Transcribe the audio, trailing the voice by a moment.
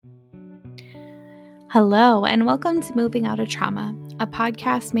Hello, and welcome to Moving Out of Trauma, a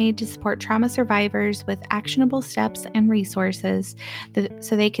podcast made to support trauma survivors with actionable steps and resources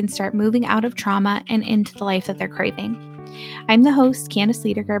so they can start moving out of trauma and into the life that they're craving. I'm the host, Candace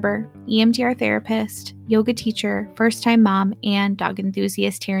Liedergerber, EMDR therapist, yoga teacher, first-time mom, and dog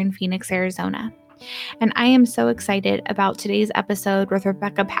enthusiast here in Phoenix, Arizona. And I am so excited about today's episode with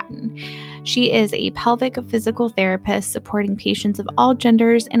Rebecca Patton. She is a pelvic physical therapist supporting patients of all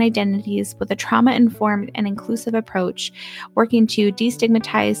genders and identities with a trauma-informed and inclusive approach, working to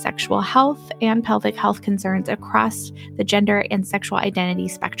destigmatize sexual health and pelvic health concerns across the gender and sexual identity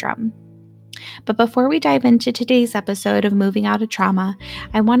spectrum. But before we dive into today's episode of Moving Out of Trauma,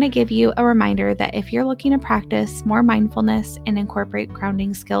 I want to give you a reminder that if you're looking to practice more mindfulness and incorporate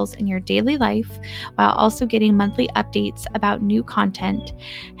grounding skills in your daily life while also getting monthly updates about new content,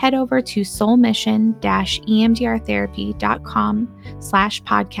 head over to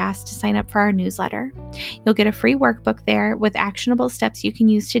soulmission-emdrtherapy.com/podcast to sign up for our newsletter. You'll get a free workbook there with actionable steps you can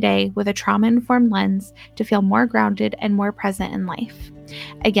use today with a trauma-informed lens to feel more grounded and more present in life.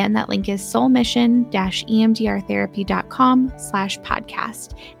 Again, that link is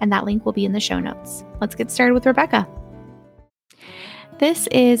soulmission-emdrtherapy.com/podcast, and that link will be in the show notes. Let's get started with Rebecca. This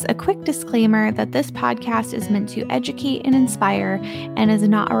is a quick disclaimer that this podcast is meant to educate and inspire and is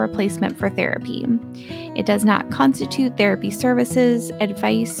not a replacement for therapy. It does not constitute therapy services,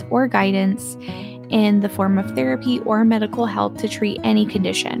 advice, or guidance in the form of therapy or medical help to treat any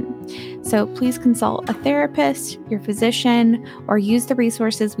condition. So please consult a therapist, your physician, or use the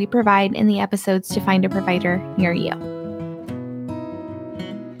resources we provide in the episodes to find a provider near you.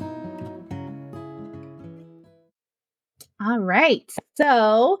 All right.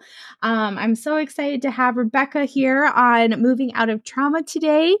 So I'm so excited to have Rebecca here on Moving Out of Trauma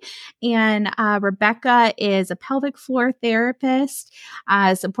today. And Rebecca is a pelvic floor therapist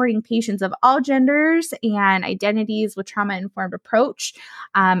supporting patients of all genders and identities with trauma-informed approach.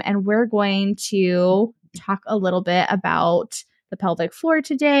 And we're going to talk a little bit about the pelvic floor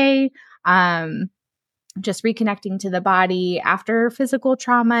today, just reconnecting to the body after physical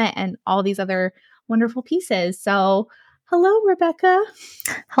trauma and all these other wonderful pieces. So hello, Rebecca.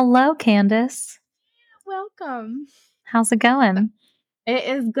 Hello, Candace. Welcome. How's it going? It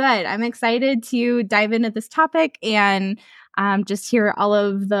is good. I'm excited to dive into this topic and just hear all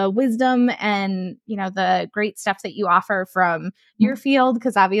of the wisdom and, the great stuff that you offer from your field,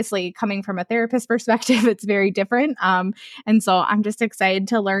 because obviously coming from a therapist perspective, it's very different. And so I'm just excited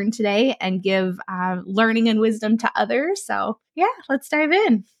to learn today and give learning and wisdom to others. So yeah, let's dive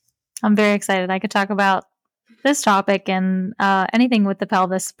in. I'm very excited. I could talk about this topic and anything with the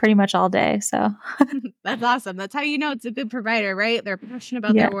pelvis pretty much all day. So that's awesome. That's how you know it's a good provider, right? They're passionate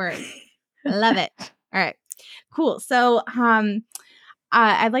about their work. I love it. All right, cool. So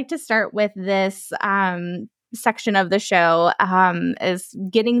I'd like to start with this section of the show is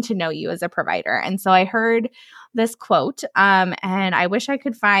getting to know you as a provider. And so I heard this quote and I wish I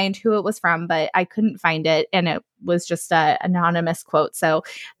could find who it was from, but I couldn't find it. And it was just an anonymous quote. So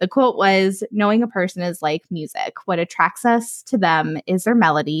the quote was, knowing a person is like music. What attracts us to them is their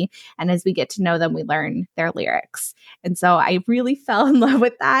melody. And as we get to know them, we learn their lyrics. And so I really fell in love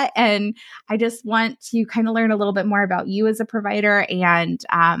with that. And I just want to kind of learn a little bit more about you as a provider and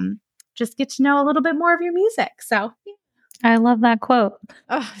just get to know a little bit more of your music. So I love that quote.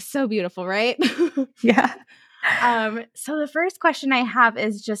 Oh, so beautiful, right? Yeah. So the first question I have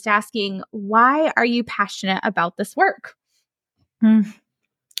is just asking, why are you passionate about this work?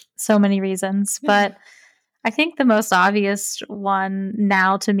 So many reasons, but I think the most obvious one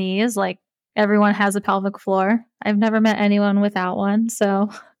now to me is like everyone has a pelvic floor. I've never met anyone without one. So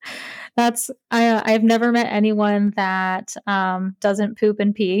I've never met anyone that doesn't poop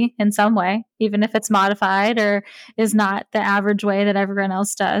and pee in some way, even if it's modified or is not the average way that everyone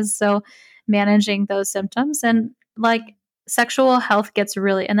else does. So managing those symptoms and like sexual health gets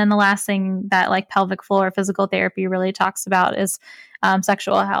really, and then the last thing that like pelvic floor physical therapy really talks about is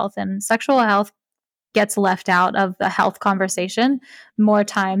sexual health, and sexual health gets left out of the health conversation more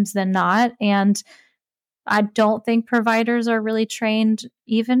times than not. And I don't think providers are really trained,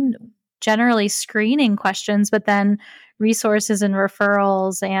 even generally screening questions, but then resources and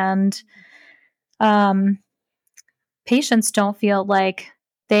referrals and patients don't feel like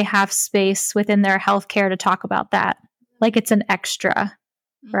they have space within their healthcare to talk about that. Like it's an extra,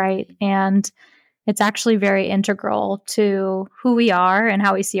 right? And it's actually very integral to who we are and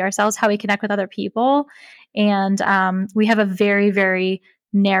how we see ourselves, how we connect with other people. And we have a very, very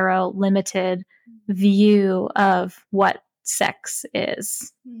narrow, limited view of what sex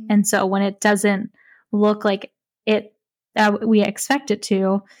is. And so when it doesn't look like it, we expect it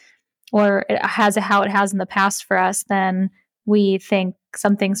to, or it has how it has in the past for us, then we think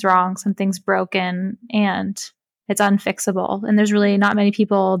something's wrong, something's broken, and it's unfixable. And there's really not many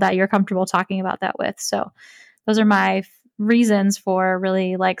people that you're comfortable talking about that with. So those are my reasons for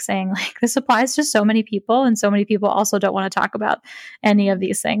really like saying like this applies to so many people, and so many people also don't want to talk about any of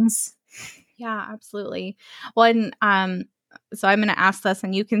these things. Yeah, absolutely. Well, and so I'm going to ask this,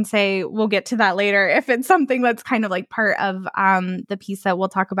 and you can say we'll get to that later if it's something that's kind of like part of the piece that we'll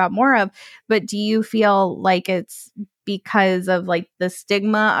talk about more of. But do you feel like it's because of like the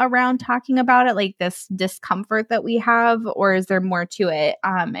stigma around talking about it, like this discomfort that we have, or is there more to it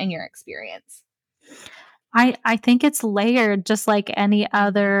in your experience? I think it's layered just like any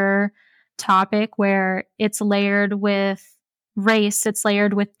other topic, where it's layered with race, it's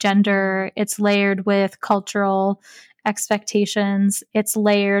layered with gender, it's layered with cultural expectations, it's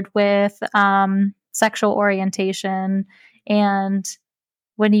layered with sexual orientation. And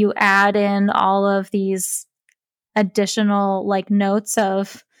when you add in all of these additional like notes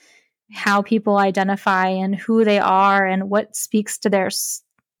of how people identify and who they are and what speaks to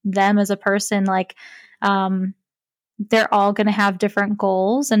them as a person, like um they're all going to have different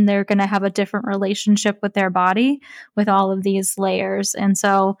goals, and they're going to have a different relationship with their body with all of these layers. And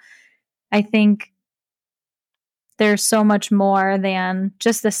so I think there's so much more than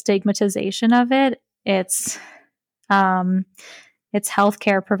just the stigmatization of it. Um it's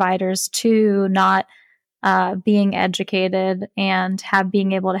healthcare providers too, not being educated and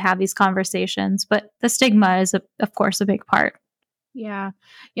being able to have these conversations. But the stigma is, of course, a big part. Yeah.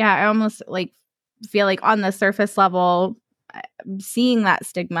 Yeah. I almost like feel like on the surface level, seeing that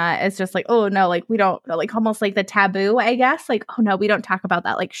stigma is just like, oh no, like we don't, like almost like the taboo, I guess. Like, oh no, we don't talk about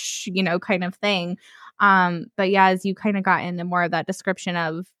that, like, kind of thing. But yeah, as you kind of got into more of that description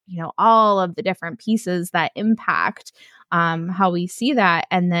of, all of the different pieces that impact how we see that.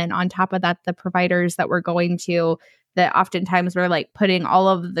 And then on top of that, the providers that we're going to, that oftentimes we're like putting all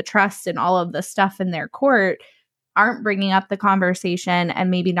of the trust and all of the stuff in their court, aren't bringing up the conversation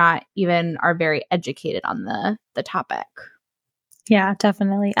and maybe not even are very educated on the topic. Yeah,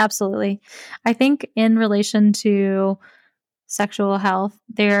 definitely. Absolutely. I think in relation to sexual health,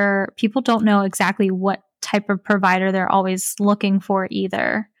 people don't know exactly what type of provider they're always looking for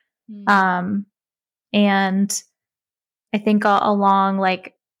either. Mm. Um, and I think along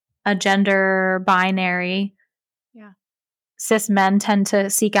like a gender binary, Yeah. cis men tend to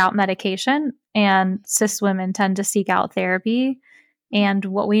seek out medication and cis women tend to seek out therapy. And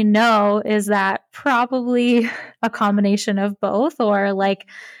what we know is that probably a combination of both, or like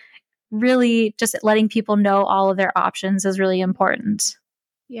really just letting people know all of their options is really important.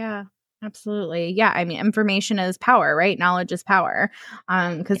 Yeah, absolutely. Yeah, I mean, information is power, right? Knowledge is power.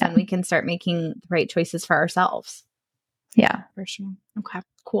 Because Yeah. then we can start making the right choices for ourselves. Yeah. For sure. Okay,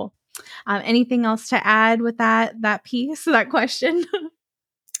 cool. Anything else to add with that piece, that question?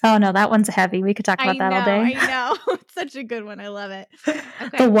 Oh no, that one's heavy. We could talk I about that all know, day. I know. It's such a good one. I love it. The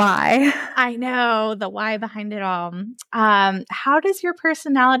Okay. why. I know the why behind it all. How does your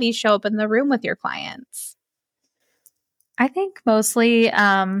personality show up in the room with your clients? I think mostly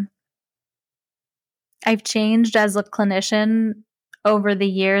I've changed as a clinician over the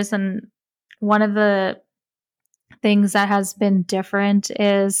years. And one of the things that has been different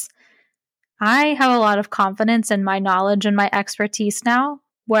is I have a lot of confidence in my knowledge and my expertise now.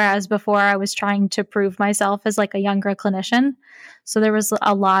 Whereas before I was trying to prove myself as like a younger clinician. So there was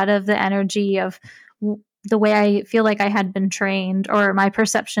a lot of the energy of the way I feel like I had been trained, or my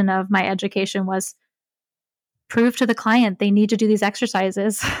perception of my education was prove to the client they need to do these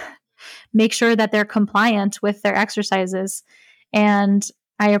exercises, make sure that they're compliant with their exercises. And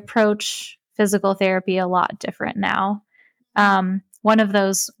I approach physical therapy a lot different now. One of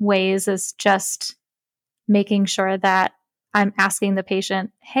those ways is just making sure that I'm asking the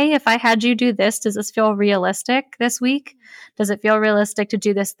patient, hey, if I had you do this, does this feel realistic this week? Does it feel realistic to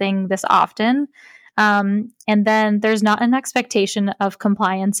do this thing this often? And then there's not an expectation of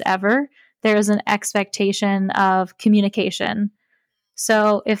compliance ever. There is an expectation of communication.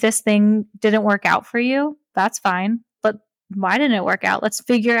 So if this thing didn't work out for you, that's fine. But why didn't it work out? Let's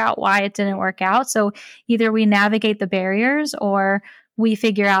figure out why it didn't work out. So either we navigate the barriers, or we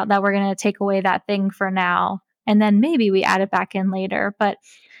figure out that we're going to take away that thing for now. And then maybe we add it back in later. But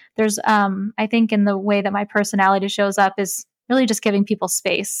there's, I think, in the way that my personality shows up is really just giving people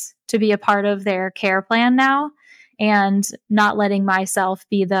space to be a part of their care plan now, and not letting myself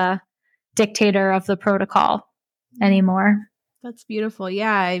be the dictator of the protocol anymore. That's beautiful.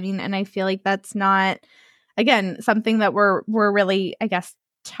 Yeah, I mean, and I feel like that's not, again, something that we're really, I guess,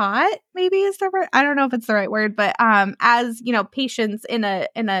 taught, maybe is the word. I don't know if it's the right word, but as patients in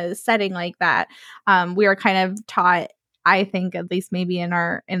a setting like that, we are kind of taught, I think, at least maybe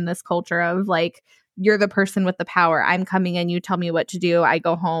in this culture of like, you're the person with the power. I'm coming in, you tell me what to do, I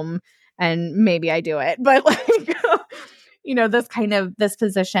go home and maybe I do it. But like this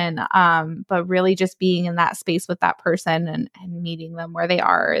position, but really just being in that space with that person and meeting them where they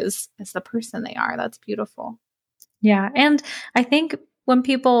are is the person they are. That's beautiful. Yeah. And I think when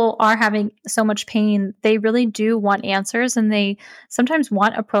people are having so much pain, they really do want answers and they sometimes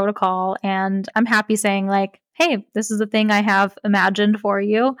want a protocol. And I'm happy saying, like, hey, this is the thing I have imagined for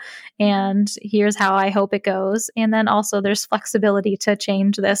you. And here's how I hope it goes. And then also there's flexibility to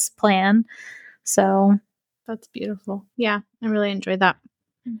change this plan. So That's beautiful. Yeah, I really enjoyed that.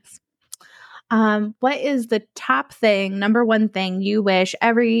 Thanks. What is the number one thing you wish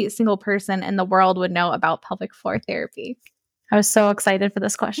every single person in the world would know about pelvic floor therapy? I was so excited for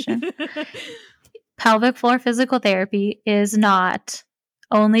this question. Pelvic floor physical therapy is not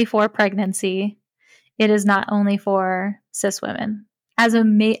only for pregnancy. It is not only for cis women.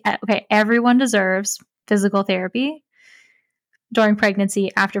 Okay, everyone deserves physical therapy during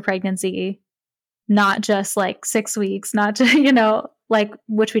pregnancy, after pregnancy, not just like 6 weeks, not to, like,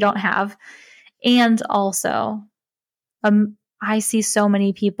 which we don't have. And also, I see so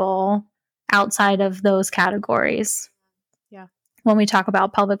many people outside of those categories. Yeah. When we talk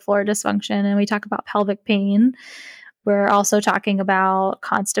about pelvic floor dysfunction and we talk about pelvic pain, we're also talking about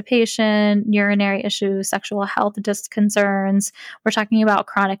constipation, urinary issues, sexual health concerns. We're talking about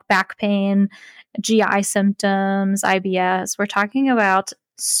chronic back pain, GI symptoms, IBS. We're talking about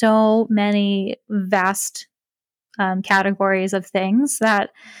so many vast categories of things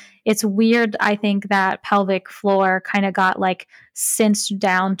that it's weird, I think, that pelvic floor kind of got like cinched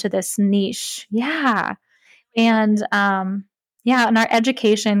down to this niche. Yeah. And and our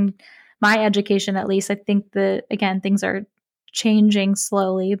education, my education at least, I think that again things are changing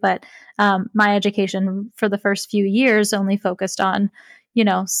slowly, but my education for the first few years only focused on,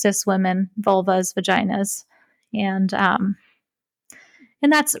 cis women, vulvas, vaginas, and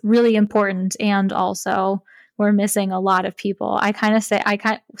that's really important. And also, we're missing a lot of people.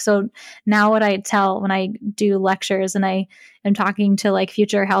 So now what I tell when I do lectures and I am talking to like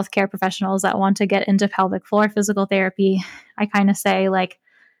future healthcare professionals that want to get into pelvic floor physical therapy, I kind of say like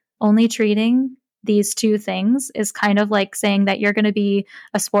only treating these two things is kind of like saying that you're going to be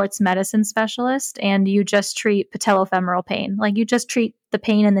a sports medicine specialist and you just treat patellofemoral pain. Like you just treat the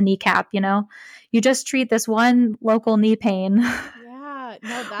pain in the kneecap, you just treat this one local knee pain. Yeah,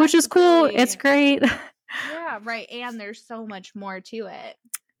 no, that's which is cool. It's great. Yeah, right. And there's so much more to it.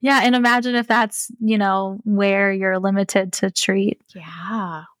 Yeah, and imagine if that's, where you're limited to treat.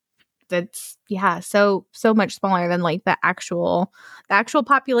 Yeah. That's so much smaller than like the actual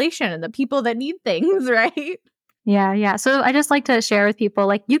population and the people that need things, right? Yeah. So I just like to share with people,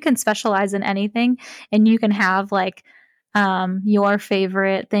 like, you can specialize in anything and you can have like your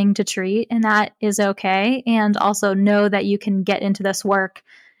favorite thing to treat, and that is okay. And also know that you can get into this work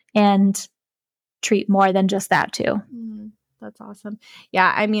and treat more than just that too. That's awesome.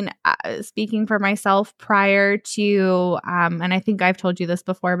 Yeah, I mean, speaking for myself, prior to and I think I've told you this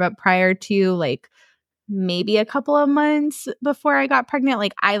before, but prior to like maybe a couple of months before I got pregnant,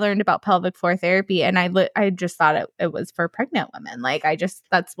 like I learned about pelvic floor therapy, and I just thought it was for pregnant women. Like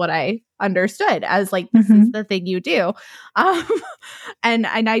that's what I understood as like, this is the thing you do. And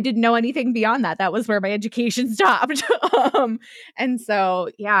I didn't know anything beyond that. That was where my education stopped. And so,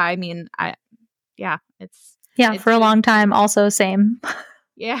 yeah, I mean, it's for a long time also same.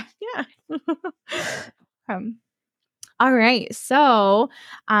 Yeah. All right. So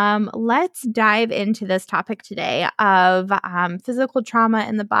let's dive into this topic today of physical trauma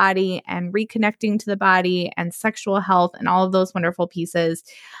in the body and reconnecting to the body and sexual health and all of those wonderful pieces.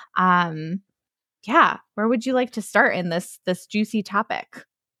 Where would you like to start in this juicy topic?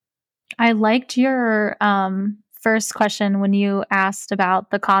 I liked your first question when you asked about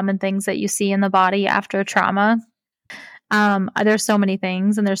the common things that you see in the body after trauma. There's so many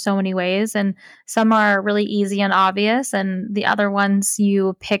things and there's so many ways, and some are really easy and obvious, and the other ones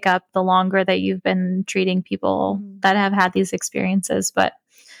you pick up the longer that you've been treating people that have had these experiences. But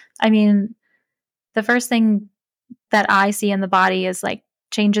I mean, the first thing that I see in the body is like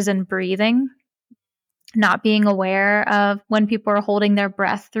changes in breathing, not being aware of when people are holding their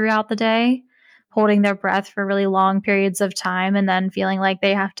breath throughout the day, holding their breath for really long periods of time, and then feeling like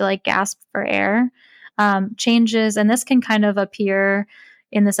they have to like gasp for air. Changes, and this can kind of appear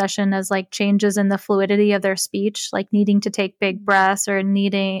in the session as like changes in the fluidity of their speech, like needing to take big breaths or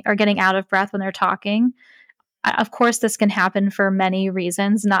getting out of breath when they're talking. of course, this can happen for many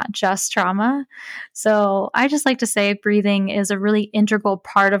reasons, not just trauma. So I just like to say breathing is a really integral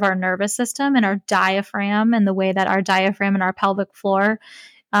part of our nervous system and our diaphragm, and the way that our diaphragm and our pelvic floor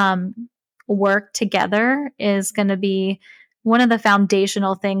um, work together is going to be one of the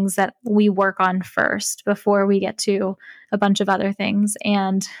foundational things that we work on first before we get to a bunch of other things.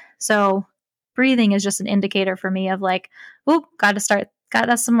 And so breathing is just an indicator for me of like, oh, got to start, got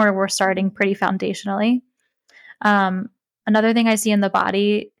that's somewhere we're starting pretty foundationally. Um, Another thing I see in the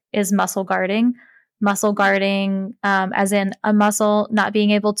body is muscle guarding. Muscle guarding, as in a muscle not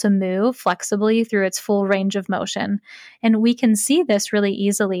being able to move flexibly through its full range of motion. And we can see this really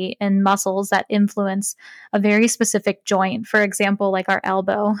easily in muscles that influence a very specific joint. For example, like our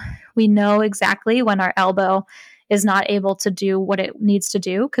elbow. We know exactly when our elbow is not able to do what it needs to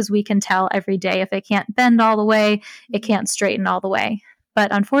do because we can tell every day if it can't bend all the way, it can't straighten all the way.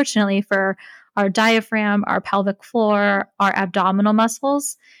 But unfortunately, for our diaphragm, our pelvic floor, our abdominal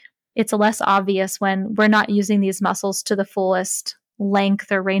muscles, it's less obvious when we're not using these muscles to the fullest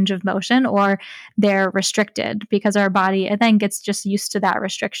length or range of motion, or they're restricted because our body then gets just used to that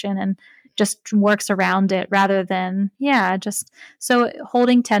restriction and just works around it rather than, just so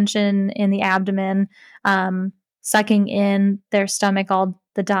holding tension in the abdomen, sucking in their stomach all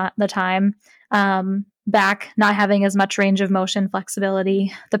the time, back not having as much range of motion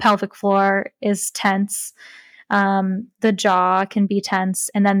flexibility. The pelvic floor is tense. The jaw can be tense,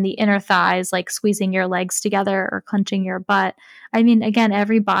 and then the inner thighs, like squeezing your legs together or clenching your butt. I mean, again,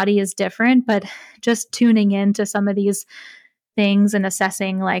 every body is different, but just tuning into some of these things and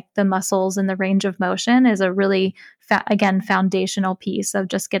assessing like the muscles and the range of motion is a really, again, foundational piece of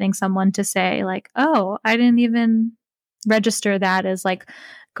just getting someone to say, like, oh, I didn't even register that as like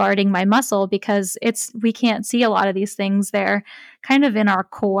guarding my muscle, because we can't see a lot of these things. They're kind of in our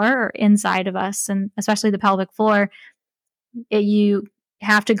core or inside of us, and especially the pelvic floor, you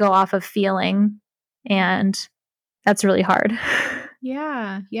have to go off of feeling, and that's really hard.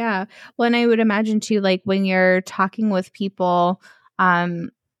 Yeah, yeah. Well, and I would imagine too, like when you're talking with people,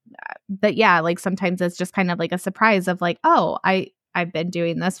 but yeah, like sometimes it's just kind of like a surprise of like, oh, I've been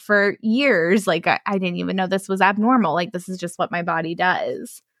doing this for years. Like I didn't even know this was abnormal. Like this is just what my body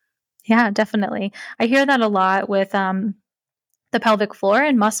does. Yeah, definitely. I hear that a lot with the pelvic floor,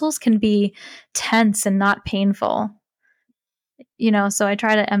 and muscles can be tense and not painful. So I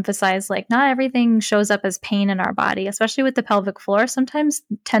try to emphasize like not everything shows up as pain in our body, especially with the pelvic floor. Sometimes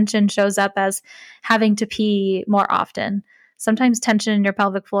tension shows up as having to pee more often. Sometimes tension in your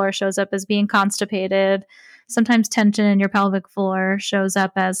pelvic floor shows up as being constipated. Sometimes tension in your pelvic floor shows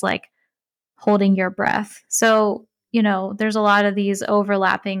up as like holding your breath. So, there's a lot of these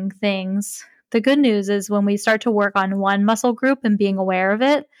overlapping things. The good news is when we start to work on one muscle group and being aware of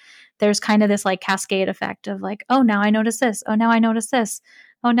it, there's kind of this like cascade effect of like, oh, now I notice this. Oh, now I notice this.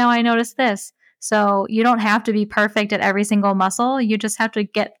 Oh, now I notice this. So you don't have to be perfect at every single muscle. You just have to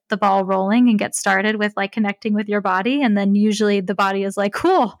get the ball rolling and get started with like connecting with your body. And then usually the body is like,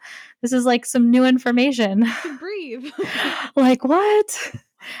 cool, this is like some new information. Breathe. Like, what?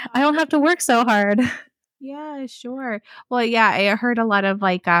 I don't have to work so hard. Yeah, sure. Well, yeah, I heard a lot of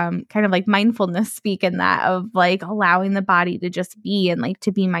like kind of like mindfulness speak in that, of like allowing the body to just be and like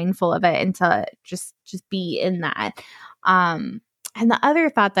to be mindful of it and to just be in that. And the other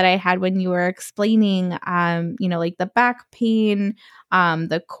thought that I had when you were explaining like the back pain,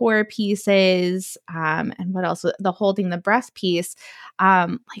 the core pieces, and what else, the holding the breath piece,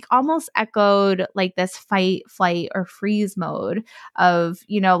 like almost echoed like this fight, flight, or freeze mode of,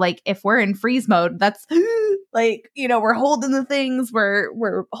 like if we're in freeze mode, that's like, we're holding the things,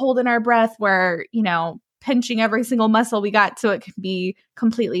 we're holding our breath, we're, pinching every single muscle we got so it can be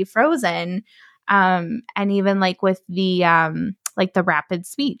completely frozen. And even like with the like the rapid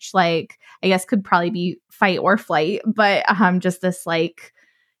speech, like I guess could probably be fight or flight, but just this like,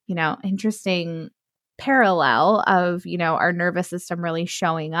 interesting parallel of, our nervous system really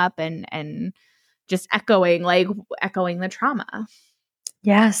showing up and just echoing the trauma.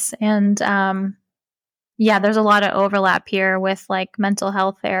 Yes. And there's a lot of overlap here with like mental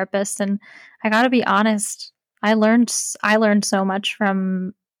health therapists. And I got to be honest, I learned so much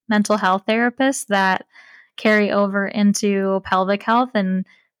from mental health therapists that carry over into pelvic health. And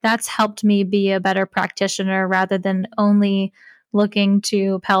that's helped me be a better practitioner rather than only looking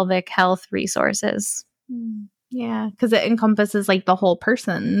to pelvic health resources. Yeah, because it encompasses like the whole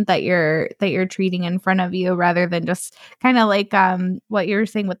person that you're treating in front of you, rather than just kind of like what you were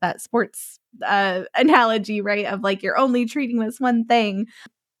saying with that sports analogy, right? Of like you're only treating this one thing.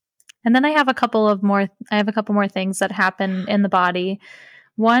 And then I have a couple more things that happen in the body.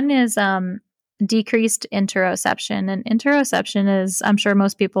 One is decreased interoception. And interoception is, I'm sure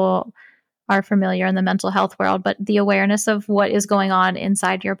most people are familiar in the mental health world, but the awareness of what is going on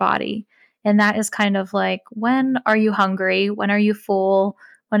inside your body. And that is kind of like, when are you hungry? When are you full?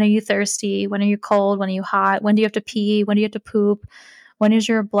 When are you thirsty? When are you cold? When are you hot? When do you have to pee? When do you have to poop? When is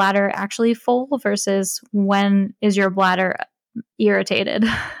your bladder actually full versus when is your bladder irritated?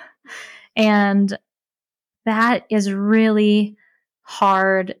 And that is really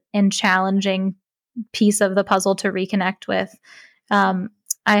hard and challenging piece of the puzzle to reconnect with.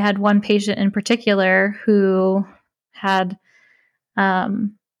 I had one patient in particular who had a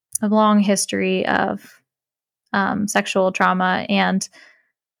long history of sexual trauma and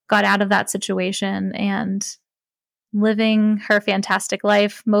got out of that situation and living her fantastic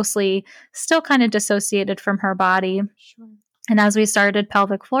life, mostly still kind of dissociated from her body. Sure. And as we started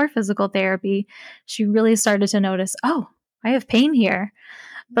pelvic floor physical therapy, she really started to notice, oh, I have pain here.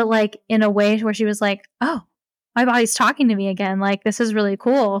 But like in a way where she was like, oh, my body's talking to me again. Like, this is really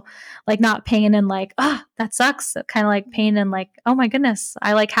cool. Like, not pain and like, oh, that sucks. Kind of like pain and like, oh my goodness,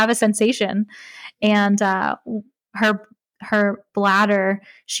 I like have a sensation. And her her bladder,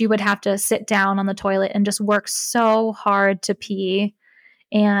 she would have to sit down on the toilet and just work so hard to pee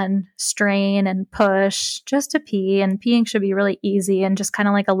and strain and push just to pee. And peeing should be really easy and just kind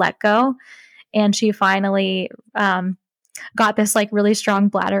of like a let go. And she finally got this like really strong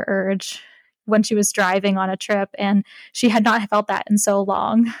bladder urge when she was driving on a trip, and she had not felt that in so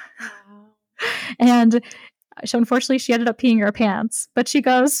long. Wow. And so unfortunately she ended up peeing her pants, but she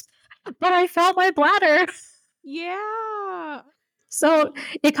goes, but I felt my bladder. Yeah. So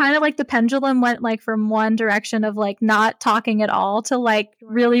it kind of like the pendulum went like from one direction of like not talking at all to like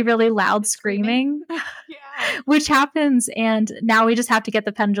really, really loud screaming. Yeah. Which happens. And now we just have to get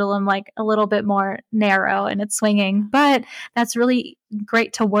the pendulum like a little bit more narrow and it's swinging. But that's really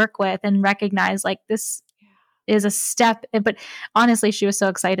great to work with and recognize like this is a step. But honestly, she was so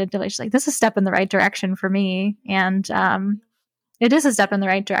excited to like, she's like, this is a step in the right direction for me. And it is a step in the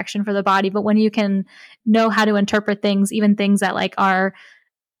right direction for the body. But when you can know how to interpret things, even things that like are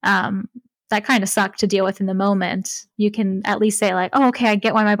that kind of suck to deal with in the moment, you can at least say like, oh, okay, I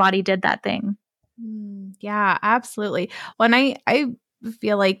get why my body did that thing. Yeah, absolutely. When I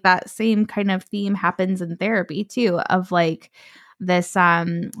feel like that same kind of theme happens in therapy too, of like this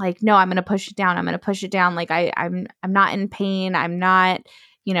like, no, I'm gonna push it down. I'm gonna push it down. Like I'm not in pain. I'm not,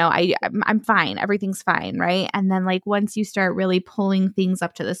 I'm fine. Everything's fine, right? And then like once you start really pulling things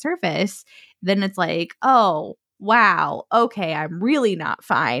up to the surface, then it's like, oh wow, okay, I'm really not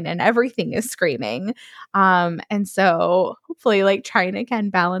fine and everything is screaming. And so hopefully like trying to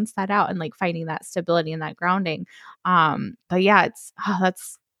again balance that out and like finding that stability and that grounding. But yeah,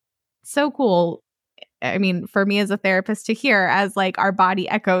 that's so cool. I mean, for me as a therapist to hear as like our body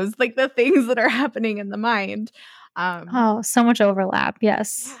echoes like the things that are happening in the mind. Oh, so much overlap. Yeah.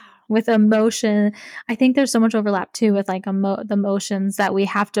 Yes. With emotion. I think there's so much overlap too with like the emotions that we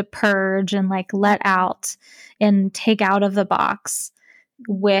have to purge and like let out and take out of the box,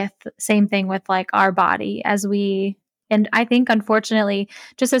 with same thing with like our body as we, and I think unfortunately,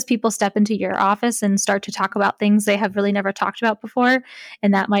 just as people step into your office and start to talk about things they have really never talked about before,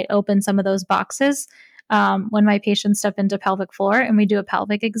 and that might open some of those boxes. When my patients step into pelvic floor and we do a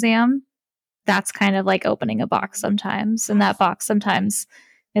pelvic exam, that's kind of like opening a box sometimes. And that box sometimes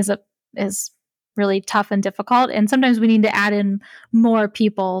is really tough and difficult. And sometimes we need to add in more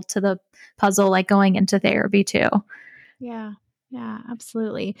people to the puzzle, like going into therapy too. Yeah. Yeah,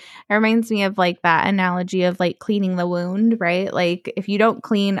 absolutely. It reminds me of like that analogy of like cleaning the wound, right? Like if you don't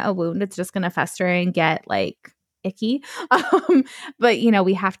clean a wound, it's just going to fester and get like icky. But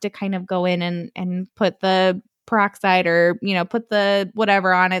we have to kind of go in and put the peroxide or, put the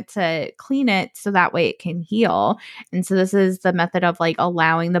whatever on it to clean it so that way it can heal. And so this is the method of like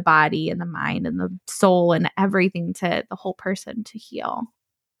allowing the body and the mind and the soul and everything to the whole person to heal.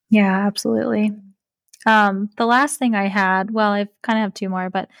 Yeah, absolutely. The last thing I had, well, I kind of have two more,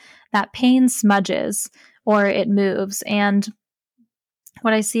 but that pain smudges or it moves. And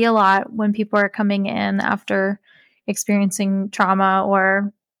what I see a lot when people are coming in after experiencing trauma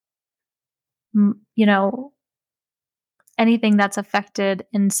or, you know, anything that's affected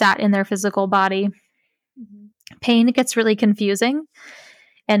and sat in their physical body, pain gets really confusing.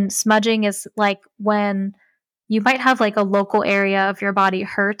 And smudging is like when you might have like a local area of your body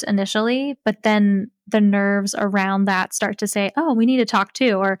hurt initially, but then the nerves around that start to say, oh, we need to talk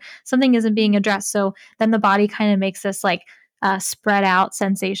too, or something isn't being addressed. So then the body kind of makes this like spread out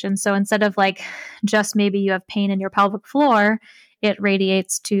sensation. So instead of like just maybe you have pain in your pelvic floor, it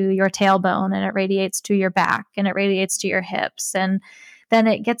radiates to your tailbone and it radiates to your back and it radiates to your hips. And then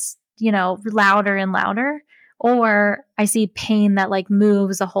it gets louder and louder, or I see pain that like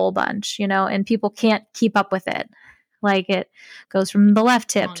moves a whole bunch, and people can't keep up with it. Like it goes from the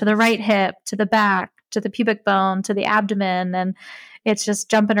left hip to the right hip to the back to the pubic bone to the abdomen, and it's just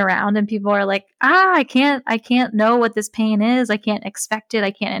jumping around, and people are like, I can't know what this pain is. I can't expect it.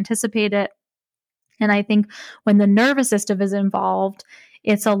 I can't anticipate it. And I think when the nervous system is involved,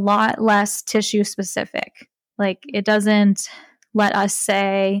 it's a lot less tissue specific. Like it doesn't let us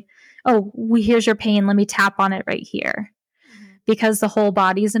say, oh, here's your pain. Let me tap on it right here. Because the whole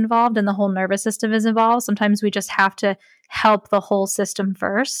body is involved and the whole nervous system is involved, sometimes we just have to help the whole system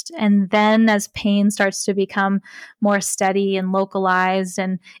first. And then as pain starts to become more steady and localized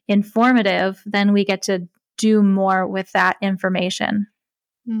and informative, then we get to do more with that information.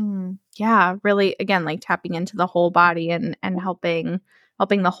 Yeah, really, again, like tapping into the whole body and helping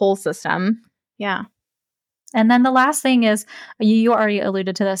the whole system. Yeah. And then the last thing is, you already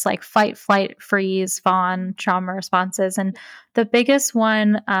alluded to this, like fight, flight, freeze, fawn, trauma responses. And the biggest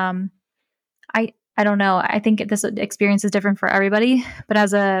one, I don't know, I think this experience is different for everybody, but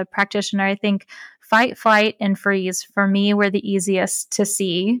as a practitioner, I think fight, flight, and freeze for me were the easiest to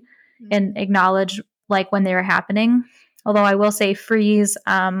see and acknowledge, like when they were happening. Although I will say freeze,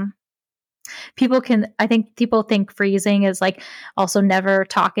 I think people think freezing is like also never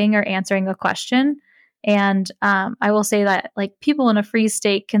talking or answering a question. And I will say that like people in a freeze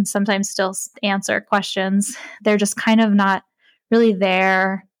state can sometimes still answer questions. They're just kind of not really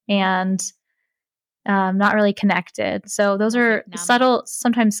there and not really connected. So those are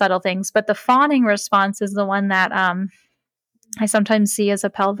sometimes subtle things. But the fawning response is the one that I sometimes see as a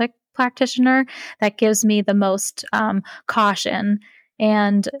pelvic practitioner that gives me the most caution.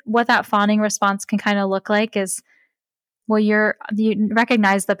 And what that fawning response can kind of look like is, well, you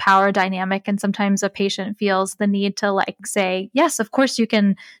recognize the power dynamic, and sometimes a patient feels the need to like say, yes, of course you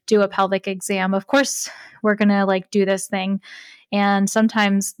can do a pelvic exam. Of course we're going to like do this thing. And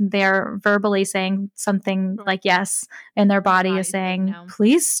sometimes they're verbally saying something like yes, and their body is saying, no.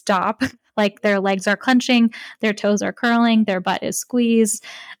 Please stop. Like their legs are clenching, their toes are curling, their butt is squeezed.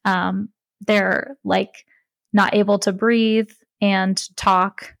 They're like not able to breathe and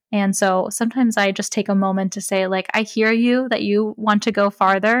talk. And so sometimes I just take a moment to say, like, I hear you that you want to go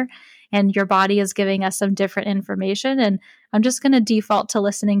farther and your body is giving us some different information. And I'm just going to default to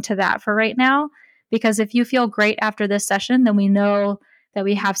listening to that for right now. Because if you feel great after this session, then we know that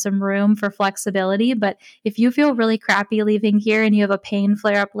we have some room for flexibility. But if you feel really crappy leaving here and you have a pain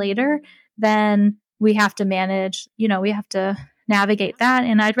flare up later, then we have to manage, we have to navigate that.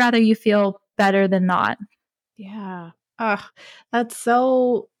 And I'd rather you feel better than not. Yeah. Oh, that's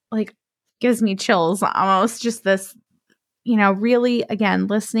so like gives me chills almost, just this, really, again,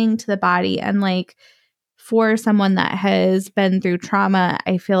 listening to the body. And like for someone that has been through trauma,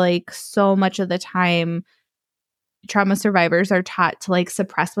 I feel like so much of the time trauma survivors are taught to like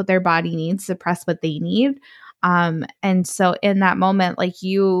suppress what their body needs, suppress what they need. And so in that moment, like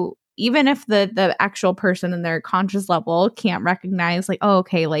even if the actual person in their conscious level can't recognize like, oh,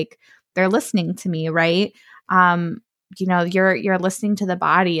 okay, like they're listening to me, right? You're listening to the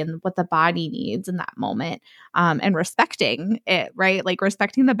body and what the body needs in that moment, and respecting it, right? Like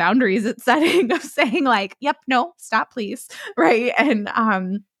respecting the boundaries it's setting of saying like, yep, no, stop, please. Right. And,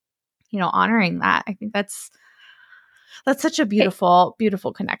 honoring that. I think that's such a beautiful,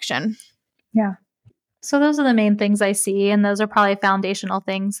 beautiful connection. Yeah. So those are the main things I see. And those are probably foundational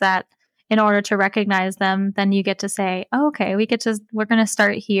things that in order to recognize them, then you get to say, oh, okay, we're going to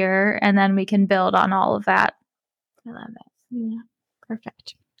start here and then we can build on all of that. I love it. Yeah.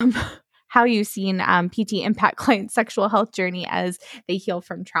 Perfect. How you seen PT impact clients' sexual health journey as they heal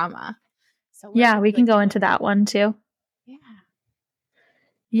from trauma. So yeah, we can go into that one too. Yeah.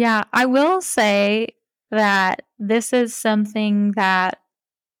 Yeah, I will say that this is something that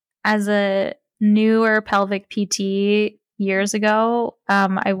as a newer pelvic PT years ago,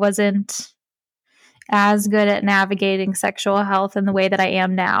 I wasn't as good at navigating sexual health in the way that I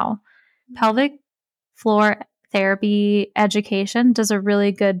am now. Pelvic floor therapy education does a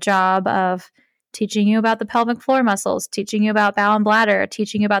really good job of teaching you about the pelvic floor muscles, teaching you about bowel and bladder,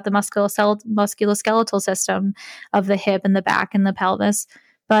 teaching you about the musculoskeletal system of the hip and the back and the pelvis.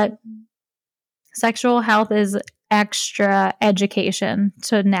 But sexual health is extra education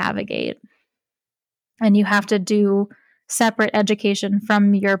to navigate. And you have to do separate education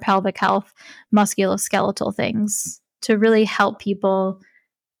from your pelvic health, musculoskeletal things to really help people,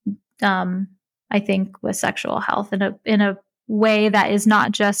 I think, with sexual health in a way that is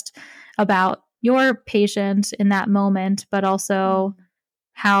not just about your patient in that moment, but also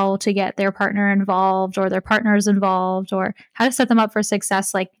how to get their partner involved or their partners involved, or how to set them up for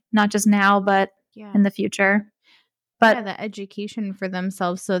success, like not just now, but in Yeah. the future. Yeah, But the education for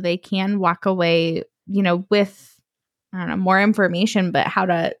themselves so they can walk away, with, I don't know, more information, but how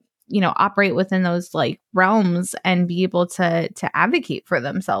to, operate within those like realms and be able to advocate for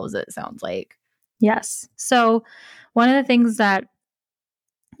themselves, it sounds like. yes. So one of the things that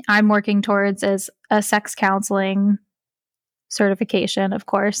I'm working towards is a sex counseling certification, of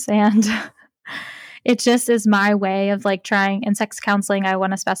course. And it just is my way of like trying, and sex counseling, I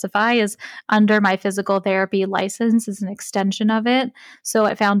want to specify, is under my physical therapy license, is an extension of it. So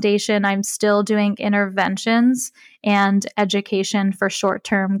at Foundation, I'm still doing interventions and education for short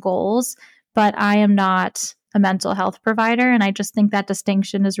term goals, but I am not a mental health provider. And I just think that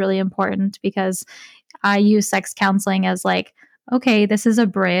distinction is really important because I use sex counseling as like, okay, this is a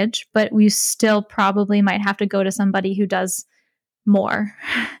bridge, but we still probably might have to go to somebody who does more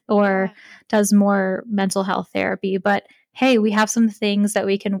or Yeah. does more mental health therapy. But hey, we have some things that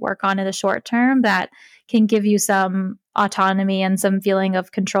we can work on in the short term that can give you some autonomy and some feeling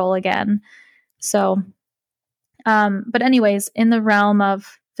of control again. So, but anyways, in the realm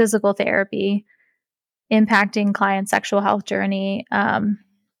of physical therapy, impacting client sexual health journey,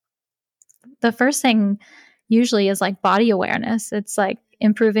 the first thing usually is like body awareness. It's like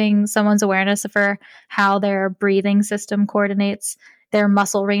improving someone's awareness for how their breathing system coordinates their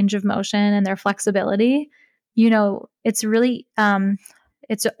muscle range of motion and their flexibility. It's really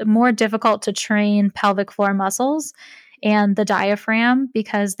it's more difficult to train pelvic floor muscles and the diaphragm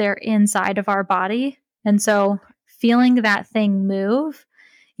because they're inside of our body. And so feeling that thing move,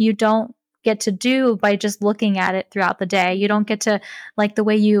 you don't get to do by just looking at it throughout the day. You don't get to, like the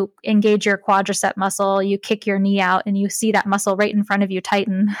way you engage your quadricep muscle, you kick your knee out and you see that muscle right in front of you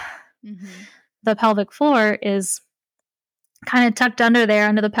tighten. Mm-hmm. The pelvic floor is kind of tucked under there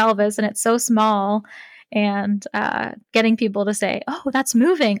under the pelvis and it's so small. And getting people to say, "Oh, that's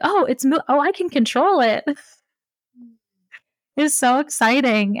moving. Oh, oh, I can control it." Is so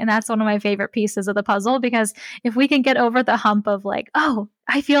exciting. And that's one of my favorite pieces of the puzzle because if we can get over the hump of like, oh,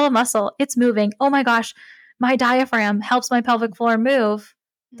 I feel a muscle, it's moving. Oh my gosh, my diaphragm helps my pelvic floor move.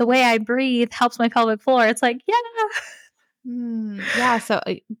 The way I breathe helps my pelvic floor. It's like, yeah. Yeah. So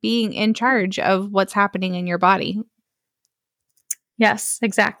being in charge of what's happening in your body. Yes,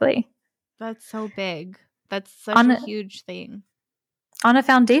 exactly. That's so big. That's such a On huge thing. on a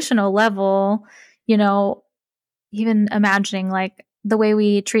foundational level, you know, even imagining like the way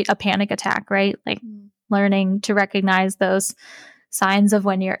we treat a panic attack, right? Like learning to recognize those signs of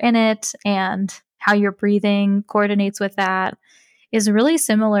when you're in it and how your breathing coordinates with that is really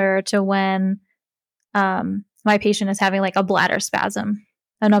similar to when my patient is having like a bladder spasm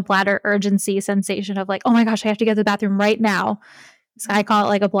and a bladder urgency sensation of like, oh my gosh, I have to get to the bathroom right now. So I call it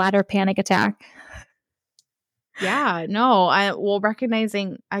like a bladder panic attack. Yeah, no,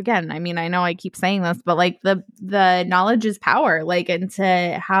 recognizing again, I mean, I know I keep saying this, but like the knowledge is power, like, and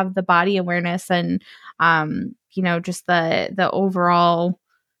to have the body awareness and just the overall,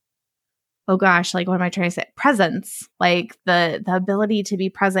 oh gosh, like what am I trying to say? Presence, like the ability to be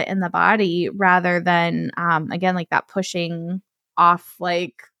present in the body rather than again like that pushing off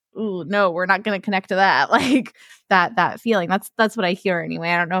like, ooh, no, we're not going to connect to that. Like that feeling. That's what I hear anyway.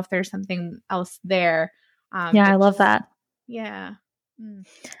 I don't know if there's something else there. Yeah, I But love just that. yeah. Mm.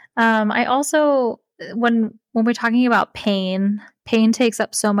 I also when we're talking about pain, pain takes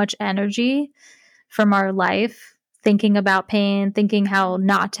up so much energy from our life. Thinking about pain, thinking how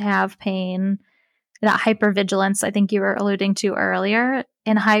not to have pain, that hypervigilance I think you were alluding to earlier.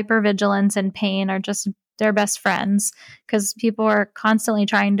 And hypervigilance and pain are just their best friends because people are constantly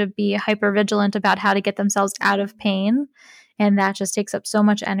trying to be hypervigilant about how to get themselves out of pain. And that just takes up so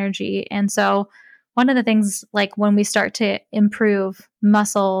much energy. And so, one of the things, like when we start to improve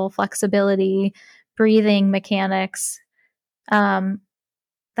muscle flexibility, breathing mechanics, um,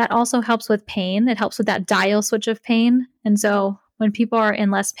 that also helps with pain. It helps with that dial switch of pain. And so when people are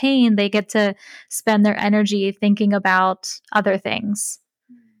in less pain, they get to spend their energy thinking about other things.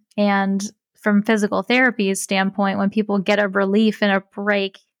 And from physical therapy's standpoint, when people get a relief and a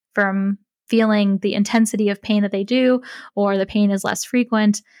break from feeling the intensity of pain that they do, or the pain is less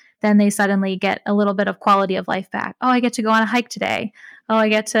frequent, then they suddenly get a little bit of quality of life back. Oh, I get to go on a hike today. Oh, I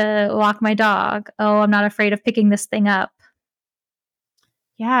get to walk my dog. Oh, I'm not afraid of picking this thing up.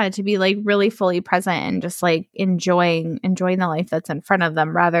 Yeah, to be like really fully present and just like enjoying the life that's in front of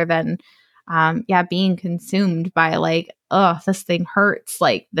them rather than being consumed by like, oh, this thing hurts,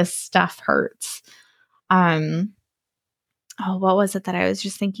 like this stuff hurts. Um oh, what was it that I was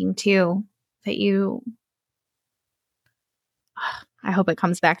just thinking too that you I hope it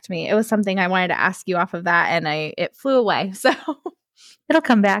comes back to me. It was something I wanted to ask you off of that, and it flew away. So It'll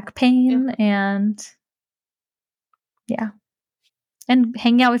come back. Pain and and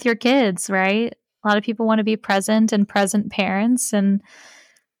hanging out with your kids, right? A lot of people want to be present and present parents, and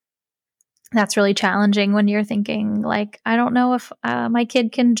that's really challenging when you're thinking like, I don't know if my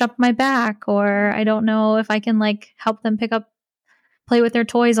kid can jump my back, or I don't know if I can like help them play with their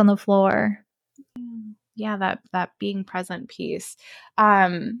toys on the floor. Yeah, that being present piece.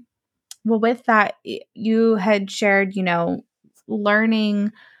 Well, with that, you had shared,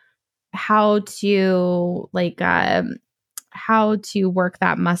 learning how to how to work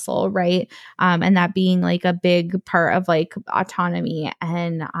that muscle, right? And that being like a big part of like autonomy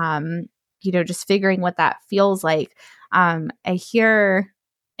and just figuring what that feels like. I hear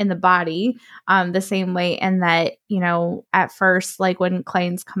in the body the same way, and that at first, like when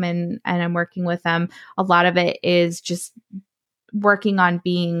clients come in and I'm working with them, a lot of it is just working on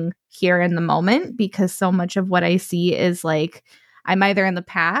being here in the moment, because so much of what I see is like I'm either in the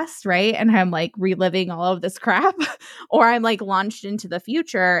past, right? And I'm like reliving all of this crap, or I'm like launched into the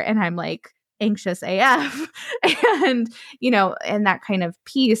future and I'm like anxious AF and, and that kind of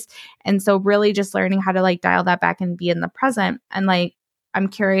piece. And so really just learning how to like dial that back and be in the present. And like, I'm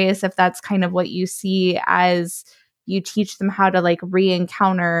curious if that's kind of what you see as you teach them how to like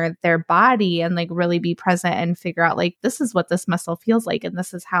re-encounter their body and like really be present and figure out like, this is what this muscle feels like. And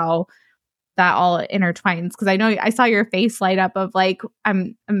this is how that all intertwines. Cause I know I saw your face light up of like,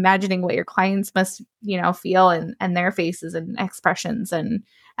 I'm imagining what your clients must, feel and their faces and expressions and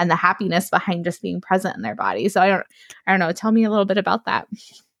the happiness behind just being present in their body. So I don't know. Tell me a little bit about that.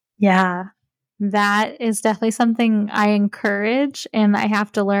 Yeah, that is definitely something I encourage, and I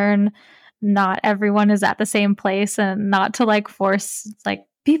have to learn not everyone is at the same place, and not to like force like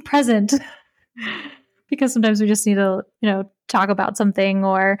be present. Because sometimes we just need to, talk about something,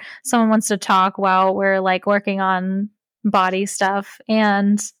 or someone wants to talk while we're like working on body stuff.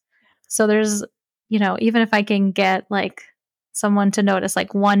 And so there's, even if I can get like someone to notice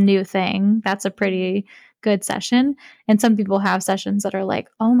like one new thing, that's a pretty good session. And some people have sessions that are like,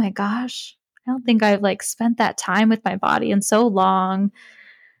 oh my gosh, I don't think I've like spent that time with my body in so long.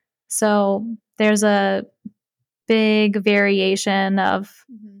 So there's a big variation of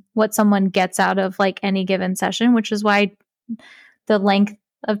what someone gets out of like any given session, which is why the length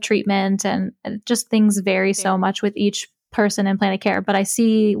of treatment and just things vary so much with each person in plan of care. But I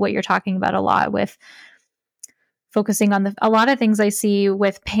see what you're talking about a lot with focusing on a lot of things I see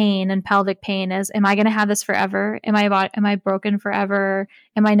with pain and pelvic pain is, am I going to have this forever? Am I broken forever?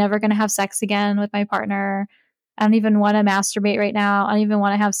 Am I never going to have sex again with my partner? I don't even want to masturbate right now. I don't even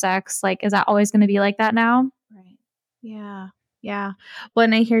want to have sex. Like, is that always going to be like that now? Right. Yeah. Yeah. Well,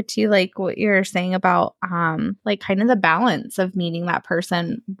 and I hear too, like what you're saying about, like kind of the balance of meeting that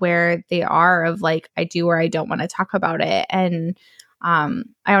person where they are of like, I do or I don't want to talk about it. And, I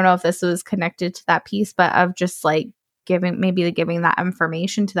don't know if this was connected to that piece, but of just like giving that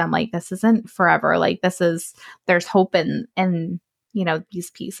information to them, like, this isn't forever. Like there's hope in, these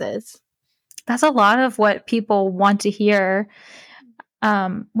pieces. That's a lot of what people want to hear.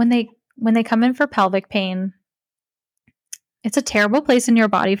 When they come in for pelvic pain, it's a terrible place in your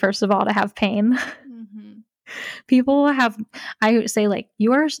body, first of all, to have pain. People have, I say, like,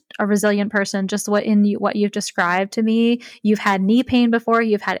 you are a resilient person. Just what you've described to me, you've had knee pain before,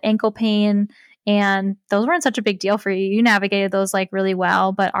 you've had ankle pain, and those weren't such a big deal for you. You navigated those like really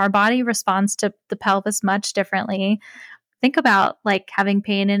well, but our body responds to the pelvis much differently. Think about like having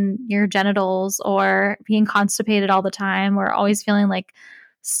pain in your genitals, or being constipated all the time, or always feeling like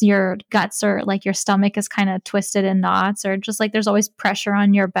your guts or like your stomach is kind of twisted in knots, or just like there's always pressure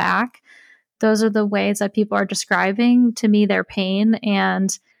on your back. Those are the ways that people are describing to me their pain.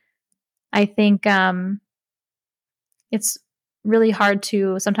 And I think it's really hard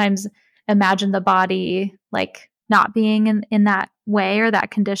to sometimes imagine the body like not being in that way or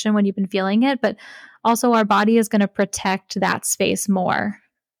that condition when you've been feeling it. But also, our body is going to protect that space more.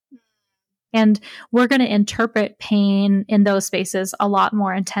 And we're going to interpret pain in those spaces a lot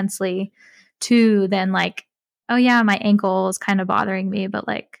more intensely too than like, oh yeah, my ankle is kind of bothering me, but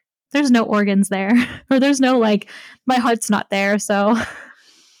like there's no organs there, or there's no like my heart's not there, so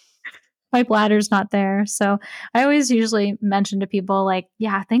my bladder's not there. So I always usually mention to people like,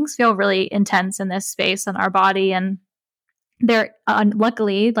 yeah, things feel really intense in this space in our body, and there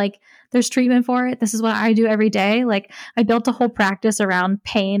luckily like there's treatment for it. This is what I do every day. Like I built a whole practice around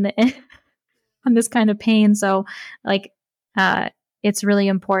pain on this kind of pain. So like it's really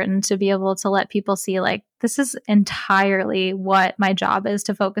important to be able to let people see like this is entirely what my job is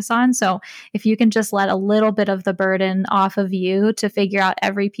to focus on. So if you can just let a little bit of the burden off of you to figure out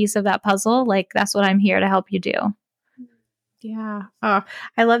every piece of that puzzle, like that's what I'm here to help you do. Yeah. Oh,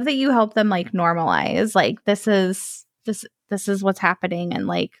 I love that you help them like normalize, like this is what's happening, and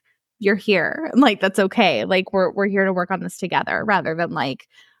like you're here, and like that's okay. Like we're here to work on this together, rather than like,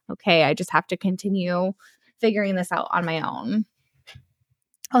 okay, I just have to continue figuring this out on my own.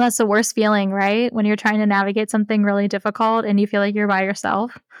 Oh, that's the worst feeling, right? When you're trying to navigate something really difficult and you feel like you're by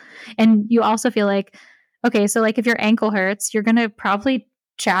yourself. And you also feel like, okay, so like if your ankle hurts, you're going to probably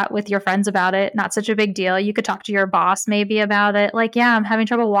chat with your friends about it. Not such a big deal. You could talk to your boss maybe about it. Like, yeah, I'm having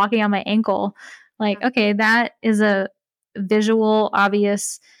trouble walking on my ankle. Like, okay, that is a visual,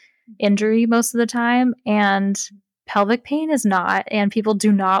 obvious injury most of the time. And pelvic pain is not. And people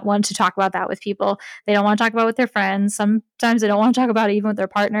do not want to talk about that with people. They don't want to talk about it with their friends. Sometimes they don't want to talk about it even with their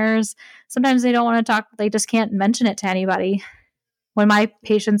partners. Sometimes they don't want to talk, they just can't mention it to anybody. When my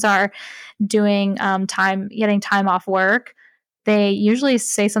patients are doing getting time off work, they usually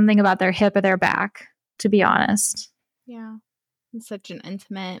say something about their hip or their back, to be honest. Yeah. It's such an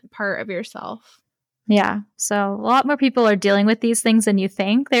intimate part of yourself. Yeah. So a lot more people are dealing with these things than you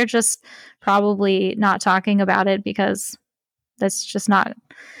think. They're just probably not talking about it because that's just not,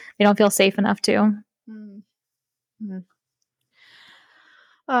 they don't feel safe enough to. Mm-hmm.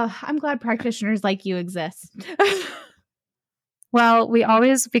 I'm glad practitioners like you exist. Well, we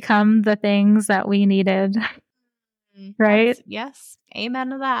always become the things that we needed, right? Yes.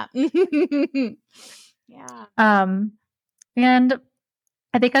 Amen to that. Yeah. And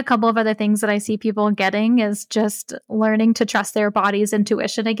I think a couple of other things that I see people getting is just learning to trust their body's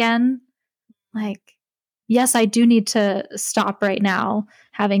intuition again. Like, yes, I do need to stop right now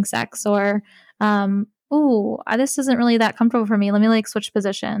having sex, or, this isn't really that comfortable for me. Let me like switch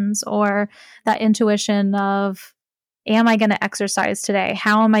positions, or that intuition of, am I going to exercise today?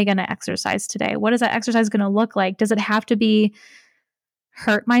 How am I going to exercise today? What is that exercise going to look like? Does it have to be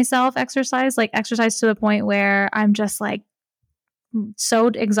hurt myself exercise, like exercise to the point where I'm just like so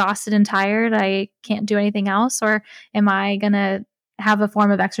exhausted and tired I can't do anything else? Or am I going to have a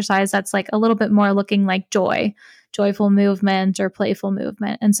form of exercise that's like a little bit more looking like joyful movement or playful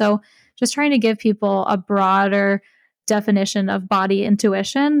movement? And so just trying to give people a broader definition of body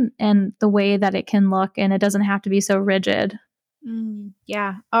intuition and the way that it can look, and it doesn't have to be so rigid.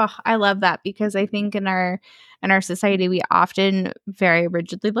 Yeah. Oh, I love that, because I think in our society we often very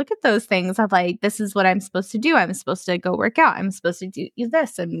rigidly look at those things of like, this is what I'm supposed to do. I'm supposed to go work out. I'm supposed to do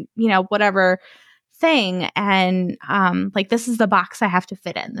this, and whatever thing, and like this is the box I have to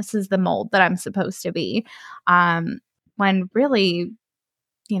fit in. This is the mold that I'm supposed to be. When really,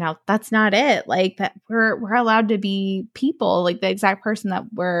 that's not it. Like that we're allowed to be people, like the exact person that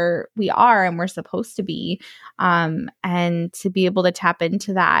we are and we're supposed to be. And to be able to tap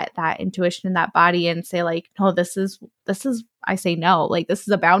into that intuition in that body and say like, no, this is I say no, like this is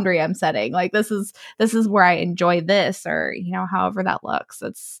a boundary I'm setting. Like this is where I enjoy this, or however that looks.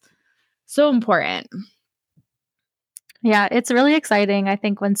 It's so important. Yeah, it's really exciting, I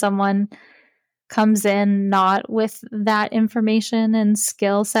think, when someone comes in not with that information and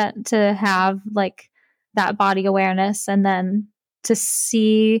skill set to have like that body awareness, and then to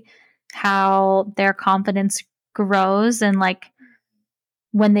see how their confidence grows, and like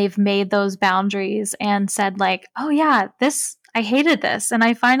when they've made those boundaries and said like, oh yeah, I hated this, and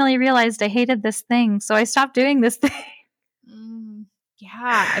I finally realized I hated this thing, so I stopped doing this thing.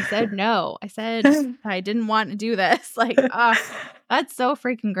 Yeah, I said no. I said I didn't want to do this. Like, that's so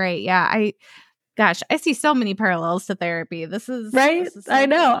freaking great. Yeah, I see so many parallels to therapy. This is right. This is so I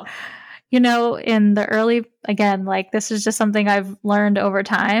know. cool. In the early, again, like this is just something I've learned over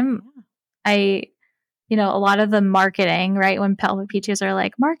time. A lot of the marketing, right? When pelvic PTs are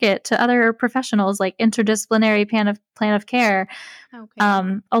like, market to other professionals, like interdisciplinary plan of care.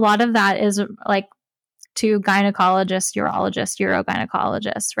 Okay. A lot of that is like to gynecologists, urologists,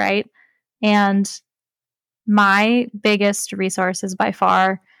 urogynecologists, right? And my biggest resource is by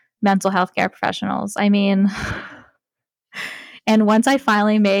far mental health care professionals. I mean, and once I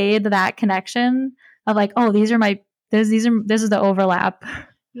finally made that connection of like, oh, this is the overlap.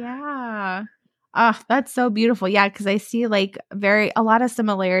 Yeah. That's so beautiful. Yeah, because I see like a lot of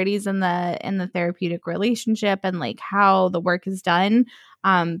similarities in the therapeutic relationship and like how the work is done.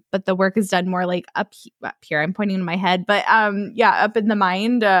 But the work is done more like up here. I'm pointing to my head, but yeah, up in the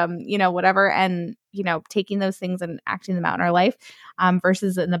mind, whatever, and taking those things and acting them out in our life,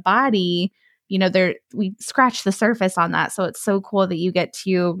 versus in the body. We scratch the surface on that. So it's so cool that you get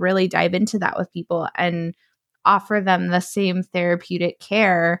to really dive into that with people and offer them the same therapeutic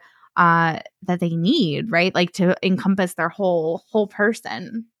care that they need, right? Like to encompass their whole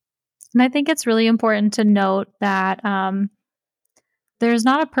person. And I think it's really important to note that there's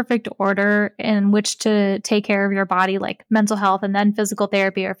not a perfect order in which to take care of your body, like mental health and then physical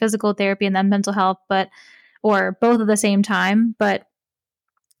therapy, or physical therapy and then mental health, or both at the same time. But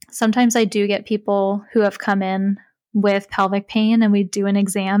sometimes I do get people who have come in with pelvic pain and we do an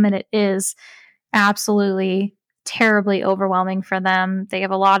exam and it is absolutely terribly overwhelming for them. They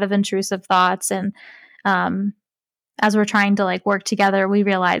have a lot of intrusive thoughts. And as we're trying to like work together, we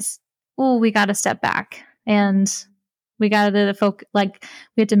realize, oh, we got to step back and we got to we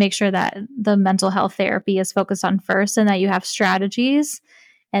have to make sure that the mental health therapy is focused on first and that you have strategies.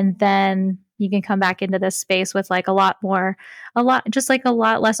 And then you can come back into this space with like a lot less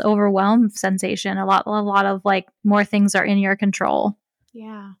overwhelmed sensation, a lot of like more things are in your control.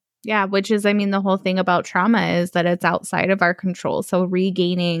 Yeah. Yeah. Which is, I mean, the whole thing about trauma is that it's outside of our control. So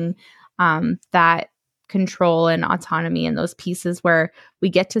regaining that control and autonomy and those pieces where we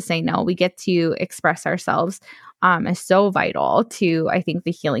get to say no, we get to express ourselves is so vital to, I think,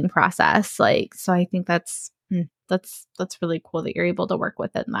 the healing process. Like, so I think that's really cool that you're able to work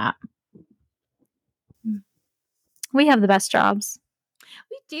within that. We have the best jobs.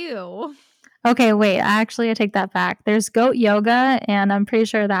 We do. Okay, wait. Actually, I take that back. There's goat yoga, and I'm pretty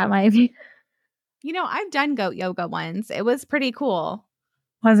sure that might be. You know, I've done goat yoga once. It was pretty cool.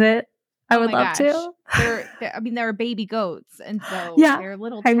 Was it? I Oh would my love gosh. to. They're baby goats. And so Yeah. they're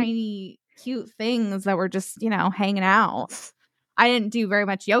little tiny cute things that were just, hanging out. I didn't do very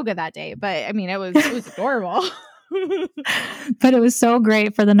much yoga that day, but I mean, it was adorable. But it was so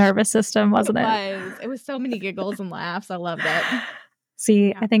great for the nervous system, wasn't it? It was so many giggles and laughs. I loved it. See,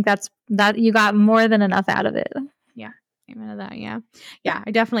 yeah. I think that you got more than enough out of it. Yeah. Amen to that. Yeah. Yeah.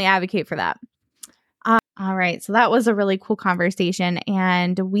 I definitely advocate for that. All right. So that was a really cool conversation.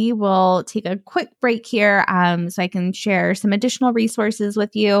 And we will take a quick break here so I can share some additional resources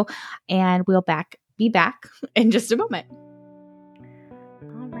with you. And we'll be back in just a moment.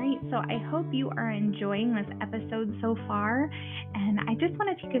 All right. So I hope you are enjoying this episode so far. And I just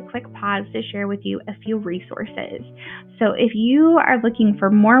want to take a quick pause to share with you a few resources. So if you are looking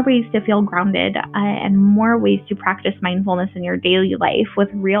for more ways to feel grounded and more ways to practice mindfulness in your daily life with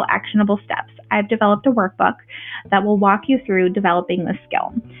real actionable steps, I've developed a workbook that will walk you through developing this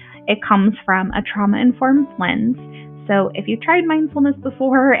skill. It comes from a trauma-informed lens. So if you've tried mindfulness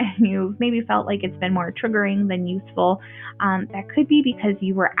before and you've maybe felt like it's been more triggering than useful, that could be because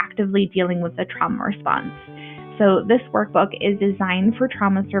you were actively dealing with a trauma response. So this workbook is designed for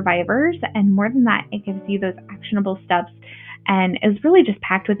trauma survivors, and more than that, it gives you those actionable steps and is really just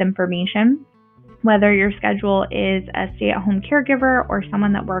packed with information. Whether your schedule is a stay-at-home caregiver or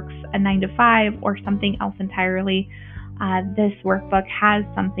someone that works a 9-to-5 or something else entirely, this workbook has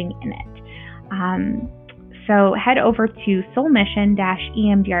something in it. So head over to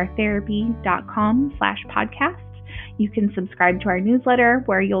soulmission-emdrtherapy.com/podcast. You can subscribe to our newsletter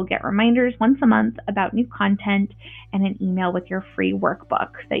where you'll get reminders once a month about new content and an email with your free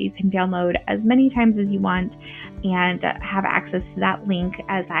workbook that you can download as many times as you want and have access to that link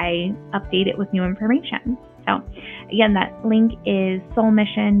as I update it with new information. So again, that link is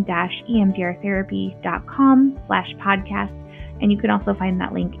soulmission-emdrtherapy.com/podcast, and you can also find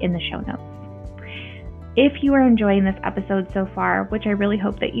that link in the show notes. If you are enjoying this episode so far, which I really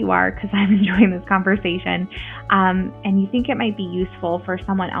hope that you are because I'm enjoying this conversation, and you think it might be useful for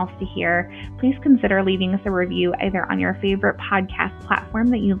someone else to hear, please consider leaving us a review either on your favorite podcast platform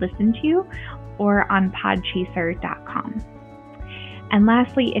that you listen to or on podchaser.com. And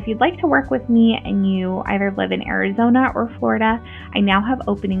lastly, if you'd like to work with me and you either live in Arizona or Florida, I now have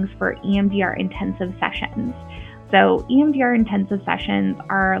openings for EMDR intensive sessions. So EMDR intensive sessions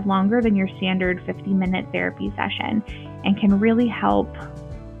are longer than your standard 50-minute therapy session and can really help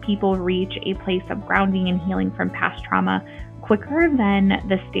people reach a place of grounding and healing from past trauma quicker than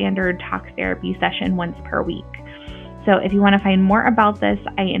the standard talk therapy session once per week. So if you want to find more about this,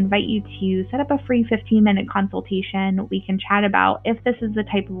 I invite you to set up a free 15-minute consultation. We can chat about if this is the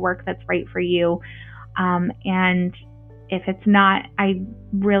type of work that's right for you. And if it's not, I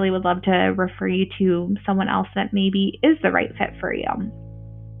really would love to refer you to someone else that maybe is the right fit for you.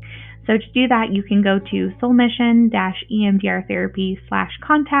 So to do that, you can go to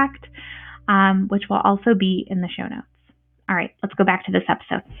soulmission-emdrtherapy/contact, which will also be in the show notes. All right, let's go back to this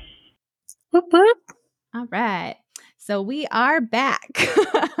episode. Whoop, whoop. All right. So we are back.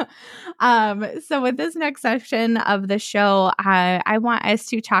 So with this next section of the show, I want us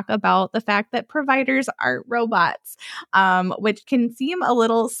to talk about the fact that providers aren't robots, which can seem a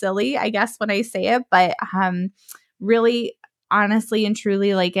little silly, I guess, when I say it, but really honestly and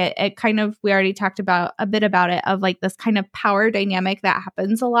truly, like it kind of, we already talked about a bit about it, of like this kind of power dynamic that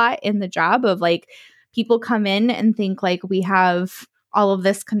happens a lot in the job of like people come in and think like we have all of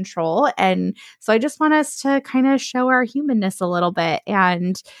this control. And so I just want us to kind of show our humanness a little bit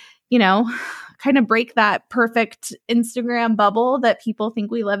and, you know, kind of break that perfect Instagram bubble that people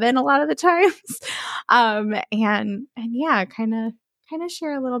think we live in a lot of the times. And yeah, kind of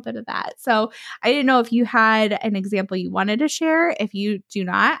share a little bit of that. So I didn't know if you had an example you wanted to share. If you do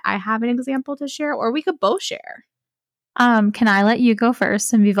not, I have an example to share, or we could both share. Can I let you go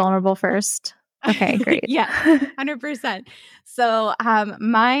first and be vulnerable first? Okay, great. Yes, 100%. So,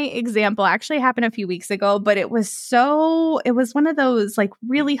 my example actually happened a few weeks ago, but it was one of those like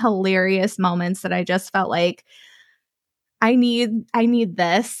really hilarious moments that I just felt like I need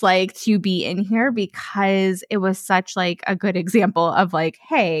this like to be in here because it was such like a good example of like,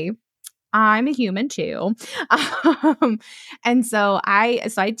 hey, I'm a human too. Um, and so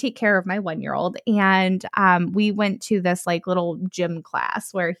I take care of my 1-year-old, and we went to this like little gym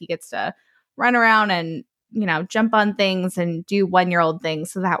class where he gets to run around and, you know, jump on things and do 1-year-old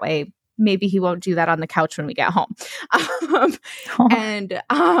things. So that way maybe he won't do that on the couch when we get home.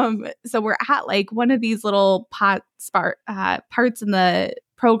 Um, so we're at like one of these little parts in the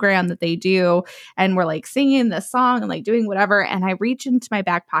program that they do, and we're like singing the song and like doing whatever, and I reach into my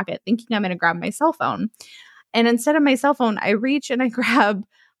back pocket thinking I'm going to grab my cell phone, and instead of my cell phone I reach and I grab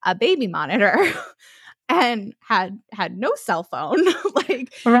a baby monitor and had no cell phone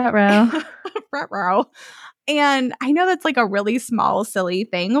like Ruh-roh. front row. And I know that's like a really small, silly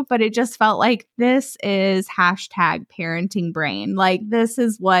thing, but it just felt like this is hashtag parenting brain. Like, this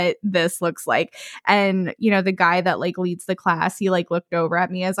is what this looks like. And, you know, the guy that like leads the class, he like looked over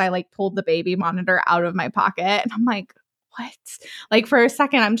at me as I like pulled the baby monitor out of my pocket. And I'm like, what? Like, for a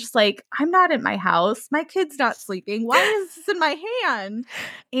second, I'm just like, I'm not in my house. My kid's not sleeping. Why is this in my hand?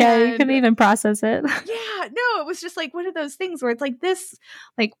 Yeah, you couldn't And even process it. yeah, no, it was just like one of those things where it's like this,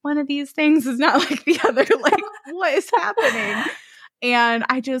 like one of these things is not like the other. Like, what is happening? And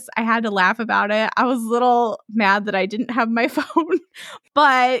I had to laugh about it. I was a little mad that I didn't have my phone,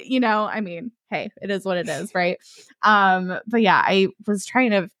 but you know, I mean, hey, it is what it is, right? But yeah, I was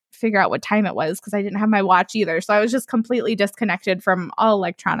trying to figure out what time it was because I didn't have my watch either. So I was just completely disconnected from all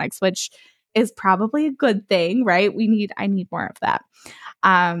electronics, which is probably a good thing, right? I need more of that.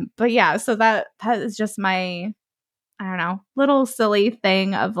 But yeah, so that is just my, I don't know, little silly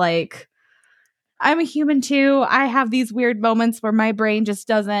thing of like, I'm a human too. I have these weird moments where my brain just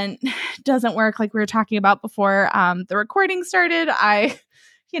doesn't work, like we were talking about before the recording started.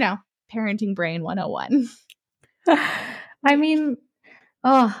 You know, parenting brain 101. I mean,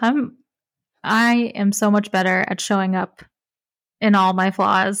 I am so much better at showing up in all my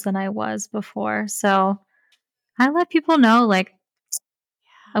flaws than I was before. So I let people know like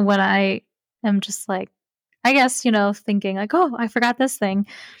when I am just like, I guess, you know, thinking like, oh, I forgot this thing.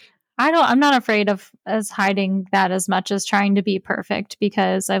 I'm not afraid of as hiding that as much as trying to be perfect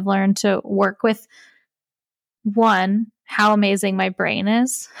because I've learned to work with one, how amazing my brain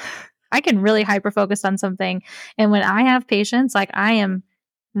is. I can really hyper focus on something. And when I have patience, like I am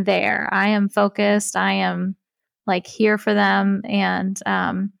there, I am focused, I am like here for them. And,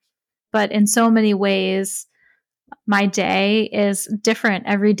 but in so many ways, my day is different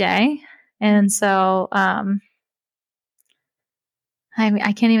every day. And so, I mean,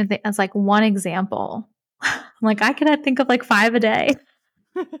 I can't even think as like one example. Like I could think of like 5 a day.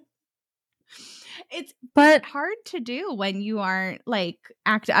 It's But hard to do when you aren't like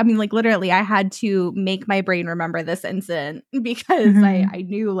active. I mean, like literally, I had to make my brain remember this incident because mhm, I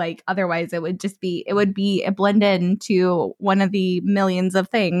knew like otherwise it would be a blend into one of the millions of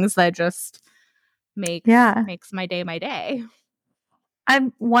things that just yeah. makes my day my day.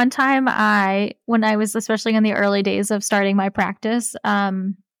 One time when I was especially in the early days of starting my practice, I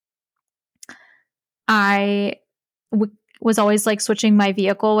w- was always like switching my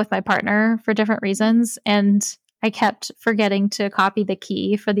vehicle with my partner for different reasons. And I kept forgetting to copy the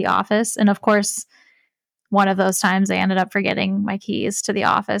key for the office. And of course, one of those times I ended up forgetting my keys to the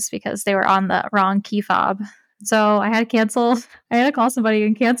office because they were on the wrong key fob. So I had to cancel. I had to call somebody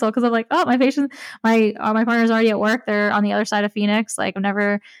and cancel because I'm like, oh, my partner's already at work. They're on the other side of Phoenix. Like I'm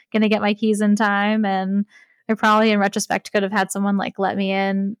never gonna get my keys in time. And I probably, in retrospect, could have had someone like let me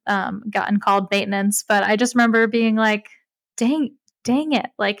in, gotten called maintenance. But I just remember being like, dang it!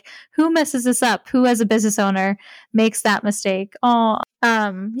 Like who messes this up? Who, as a business owner, makes that mistake? Oh,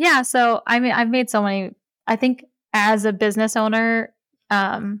 yeah. So I mean, I've made so many. I think as a business owner,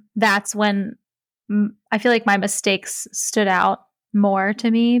 that's when I feel like my mistakes stood out more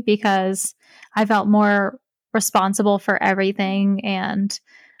to me because I felt more responsible for everything, and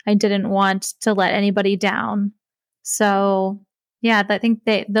I didn't want to let anybody down. So, yeah, I think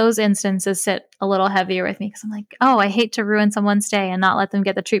those instances sit a little heavier with me because I'm like, oh, I hate to ruin someone's day and not let them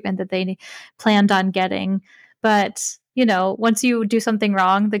get the treatment that they planned on getting. But, once you do something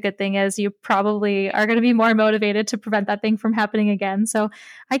wrong, the good thing is you probably are going to be more motivated to prevent that thing from happening again. So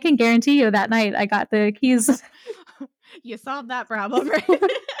I can guarantee you that night I got the keys. You solved that problem, right?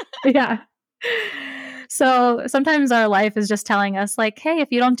 Yeah. So sometimes our life is just telling us, like, hey,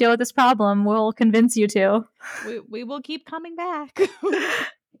 if you don't deal with this problem, we'll convince you to. We will keep coming back.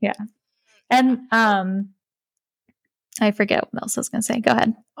 Yeah. And I forget what else I was going to say. Go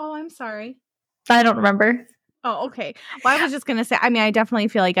ahead. Oh, I'm sorry. I don't remember. Oh, okay. Well, I was just going to say, I mean, I definitely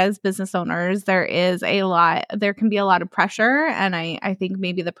feel like as business owners, there can be a lot of pressure. And I think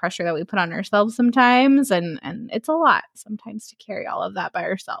maybe the pressure that we put on ourselves sometimes, and it's a lot sometimes to carry all of that by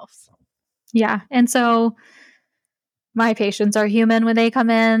ourselves. Yeah. And so my patients are human when they come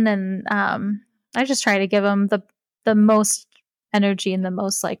in, and I just try to give them the most energy and the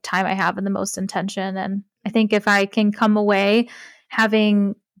most like time I have and the most intention. And I think if I can come away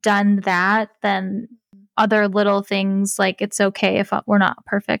having done that, then other little things, like it's okay if we're not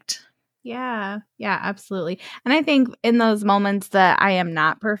perfect. Yeah, absolutely. And I think in those moments that I am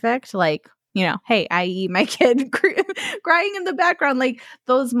not perfect, like, hey, i.e. my kid crying in the background, like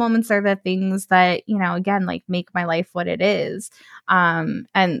those moments are the things that, again, like make my life what it is. And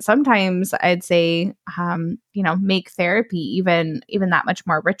sometimes I'd say, make therapy even that much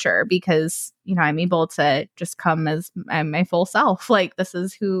more richer because, I'm able to just come as my full self. Like this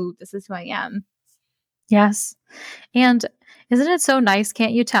is who I am. Yes. And isn't it so nice?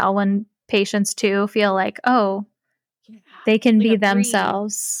 Can't you tell when patients too feel like, oh, they can like be a breathe.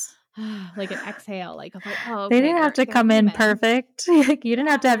 themselves? Like an exhale, like of like, oh, They okay, didn't have to they're come in human. perfect. Like, you didn't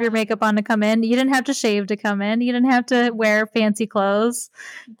have to have your makeup on to come in. You didn't have to shave to come in. You didn't have to wear fancy clothes.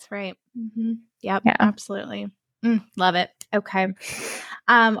 That's right. Mm-hmm. Yep, Yeah. absolutely. Love it. Okay.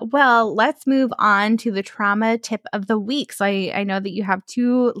 Well, let's move on to the trauma tip of the week. So I know that you have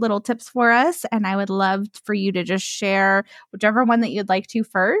 2 little tips for us, and I would love for you to just share whichever one that you'd like to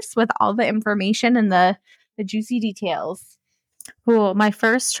first with all the information and the juicy details. Cool. My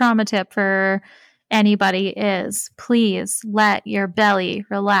first trauma tip for anybody is please let your belly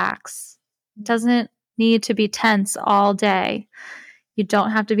relax. It doesn't need to be tense all day. You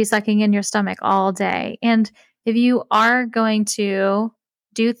don't have to be sucking in your stomach all day. And if you are going to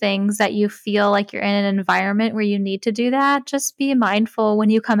do things that you feel like you're in an environment where you need to do that, just be mindful when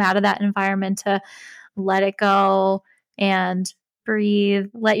you come out of that environment to let it go and breathe,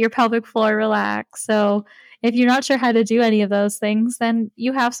 let your pelvic floor relax. So, if you're not sure how to do any of those things, then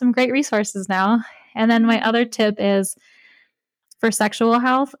you have some great resources now. And then my other tip is for sexual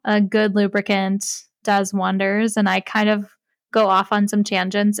health, a good lubricant does wonders. And I kind of go off on some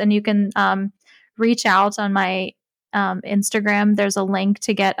tangents, and you can reach out on my Instagram. There's a link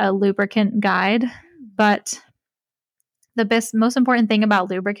to get a lubricant guide. But the most important thing about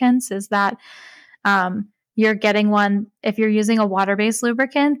lubricants is that you're getting one, if you're using a water-based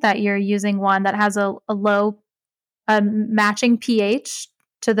lubricant, that you're using one that has a low matching pH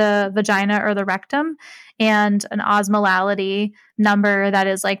to the vagina or the rectum, and an osmolality number that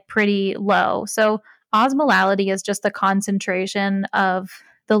is like pretty low. So osmolality is just the concentration of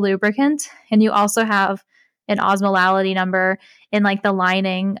the lubricant, and you also have an osmolality number in like the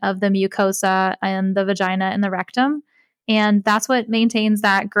lining of the mucosa and the vagina and the rectum. And that's what maintains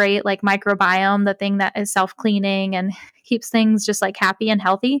that great like microbiome, the thing that is self-cleaning and keeps things just like happy and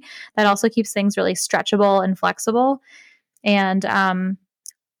healthy. That also keeps things really stretchable and flexible. And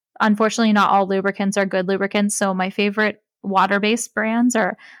unfortunately, not all lubricants are good lubricants. So my favorite water-based brands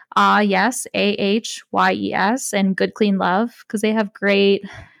are Yes, AHYES, and Good Clean Love, because they have great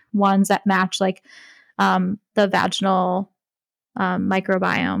ones that match like the vaginal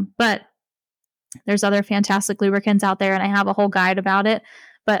microbiome. But there's other fantastic lubricants out there, and I have a whole guide about it.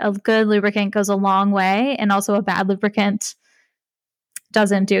 But a good lubricant goes a long way, and also a bad lubricant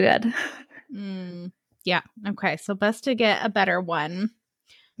doesn't do good. Yeah. Okay. So best to get a better one.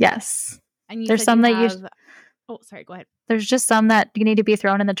 Yes. And you There's said some you that have. Oh, sorry. Go ahead. there's just some that you need to be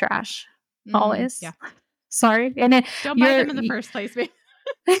thrown in the trash. Always. Yeah. Sorry. And Don't buy them in the first place, babe.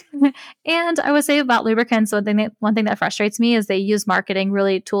 and I would say about lubricants, one thing that frustrates me is they use marketing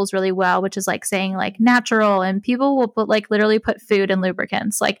tools really well, which is like saying like natural, and people will put like literally put food in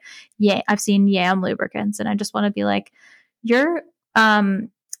lubricants. Like, yeah, I've seen yam lubricants, and I just want to be like, you're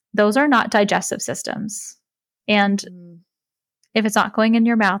those are not digestive systems. And if it's not going in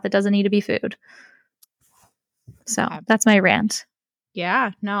your mouth, it doesn't need to be food. So that's my rant.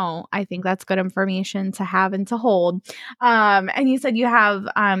 Yeah, no, I think that's good information to have and to hold. And you said you have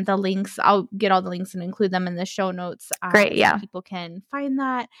the links. I'll get all the links and include them in the show notes Great. so Yeah. people can find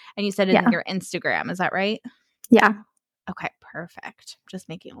that. And you said in Yeah. your Instagram, is that right? Yeah. Okay, perfect. Just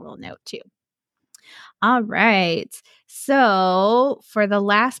making a little note too. All right. So, for the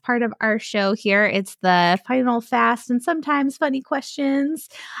last part of our show here, it's the final fast and sometimes funny questions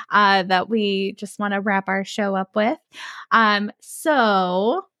that we just want to wrap our show up with.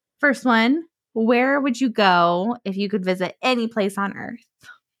 So, first one, where would you go if you could visit any place on earth?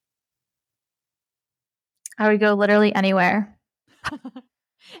 I would go literally anywhere.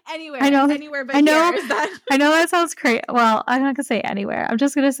 Anywhere, I know. anywhere but I here. know. Is that? I know that sounds crazy. Well, I'm not gonna say anywhere. I'm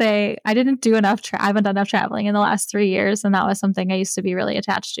just gonna say I didn't do enough. I haven't done enough traveling in the last 3 years, and that was something I used to be really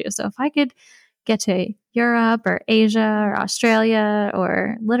attached to. So if I could get to Europe or Asia or Australia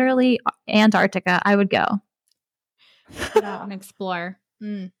or literally Antarctica, I would go. Get out and explore.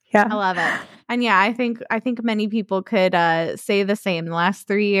 Yeah. I love it. And yeah, I think many people could say the same. The last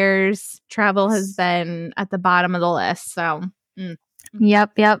 3 years, travel has been at the bottom of the list. So, mm.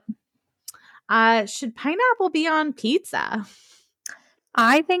 Yep. Yep. Should pineapple be on pizza?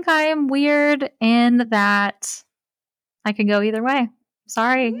 I think I am weird in that I can go either way.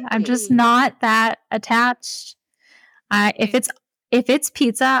 Sorry, I'm just Really? not that attached. Okay. If it's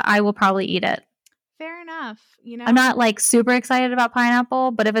pizza, I will probably eat it. Fair enough. I'm not like super excited about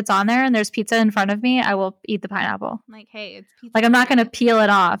pineapple, but if it's on there and there's pizza in front of me, I will eat the pineapple. like, hey, it's pizza. Like I'm not going to day. peel it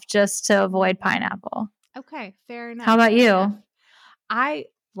off just to avoid pineapple. Okay, fair enough. How about fair you? enough. I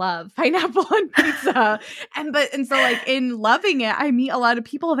love pineapple on pizza. and so like in loving it, I meet a lot of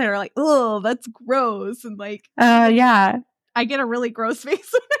people that are like, oh, that's gross. And like Yeah. I get a really gross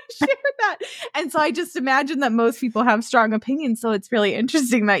face when I share that. And so I just imagine that most people have strong opinions. So it's really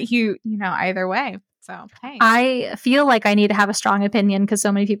interesting that you know, either way. So, hey. I feel like I need to have a strong opinion because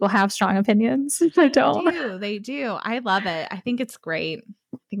so many people have strong opinions. I don't. They do. I love it. I think it's great.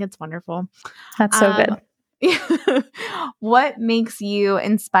 I think it's wonderful. That's so good. What makes you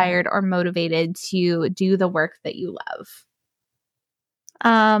inspired or motivated to do the work that you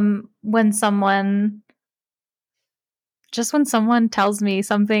love? When someone tells me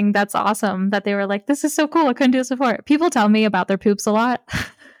something that's awesome that they were like, this is so cool. I couldn't do this before. People tell me about their poops a lot.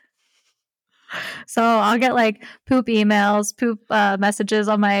 So I'll get like poop emails, poop messages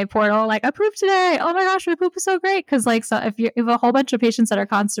on my portal, like I pooped today. Oh my gosh, my poop is so great. Cause like, so if you have a whole bunch of patients that are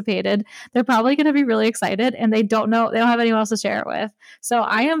constipated, they're probably going to be really excited and they don't have anyone else to share it with. So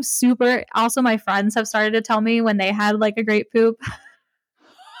I am super, also my friends have started to tell me when they had like a great poop.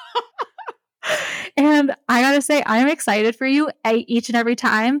 And I gotta say, I'm excited for you each and every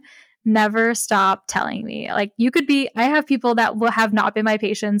time. Never stop telling me. Like you could be, I have people that will have not been my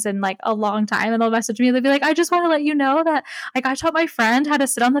patients in like a long time and they'll message me. They'll be like, I just want to let you know that like I taught my friend how to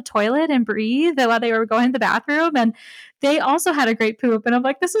sit on the toilet and breathe while they were going to the bathroom. And they also had a great poop. And I'm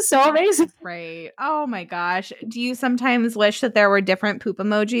like, this is so amazing. Right. Oh my gosh. Do you sometimes wish that there were different poop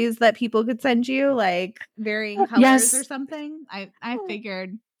emojis that people could send you, like varying colors or something? I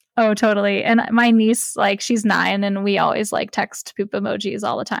figured. Oh, totally. And my niece, like, she's 9 and we always like text poop emojis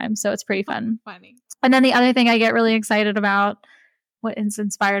all the time. So it's pretty fun. Funny. And then the other thing I get really excited about, what has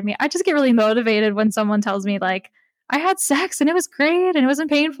inspired me, I just get really motivated when someone tells me, like, I had sex and it was great and it wasn't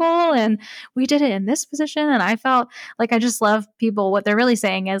painful and we did it in this position. And I felt like I just love people. What they're really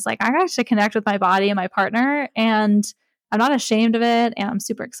saying is, like, I actually connect with my body and my partner and I'm not ashamed of it and I'm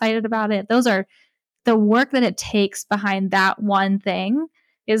super excited about it. Those are the work that it takes behind that one thing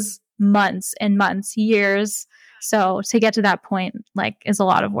is months and months, years. So to get to that point, like, is a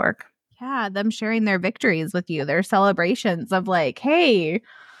lot of work. Yeah, them sharing their victories with you, their celebrations of like, hey,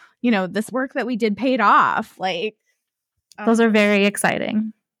 this work that we did paid off. Like, those are very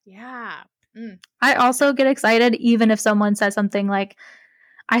exciting. Yeah. I also get excited even if someone says something like,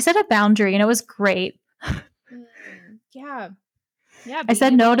 I set a boundary and it was great. Yeah. Yeah. I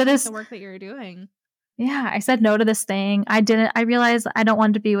said no to this. The work that you're doing. Yeah. I said no to this thing. I realized I don't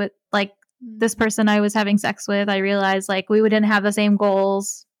want to be with like this person I was having sex with. I realized like we didn't have the same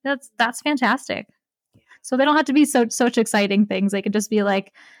goals. That's fantastic. So they don't have to be such exciting things. They could just be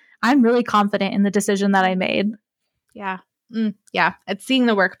like, I'm really confident in the decision that I made. Yeah. Yeah. It's seeing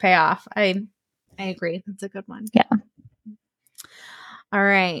the work pay off. I agree. That's a good one. Yeah. All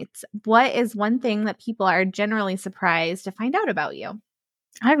right. What is one thing that people are generally surprised to find out about you?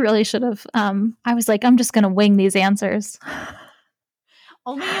 I really should have. I was like, I'm just going to wing these answers.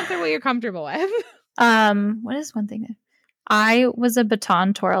 Only answer what you're comfortable with. What is one thing? I was a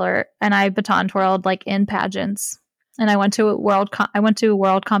baton twirler and I baton twirled like in pageants. And I went to a world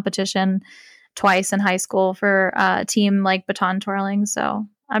competition twice in high school for team like baton twirling. So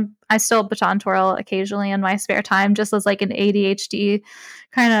I still baton twirl occasionally in my spare time, just as like an ADHD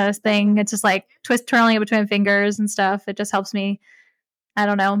kind of thing. It's just like twirling it between fingers and stuff. It just helps me, I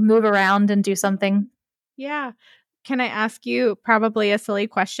don't know, move around and do something. Yeah. Can I ask you probably a silly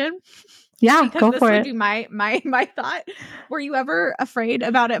question? Yeah, Because go this for would it. be my thought. Were you ever afraid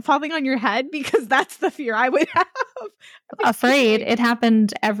about it falling on your head? Because that's the fear I would have. Afraid. It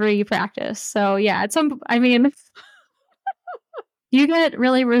happened every practice. So yeah, I mean, you get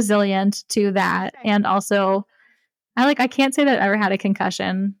really resilient to that. And also I can't say that I ever had a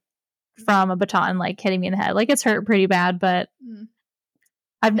concussion from a baton like hitting me in the head. Like it's hurt pretty bad, but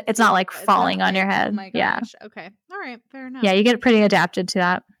it's not like It's not falling on your like, oh head. my Yeah. gosh. Okay. All right. Fair enough. Yeah, you get pretty adapted to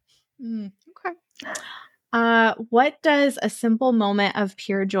that. Okay. What does a simple moment of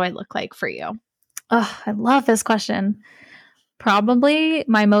pure joy look like for you? Oh, I love this question. Probably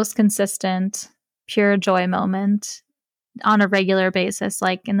my most consistent pure joy moment on a regular basis,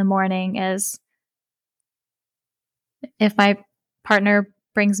 like in the morning, is if my partner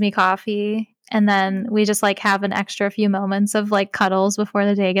brings me coffee and then we just like have an extra few moments of like cuddles before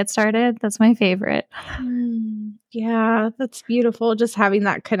the day gets started. That's my favorite. Yeah, that's beautiful. Just having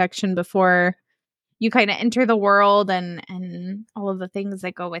that connection before you kind of enter the world and all of the things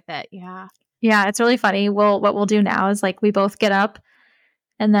that go with it. Yeah. Yeah, it's really funny. What we'll do now is like we both get up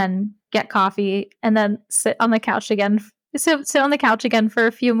and then get coffee and then sit on the couch again. Sit on the couch again for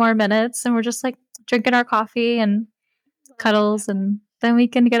a few more minutes, and we're just like drinking our coffee and cuddles, and then we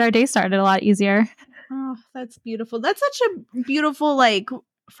can get our day started a lot easier. Oh, that's beautiful. That's such a beautiful like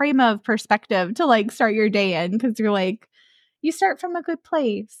frame of perspective to like start your day in, because you're like, you start from a good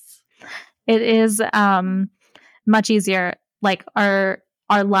place. It is much easier. Like our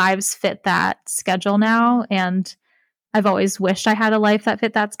lives fit that schedule now, and I've always wished I had a life that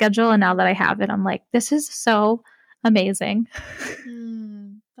fit that schedule, and now that I have it, I'm like, this is so amazing.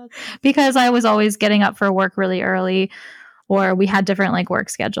 Because I was always getting up for work really early, or we had different like work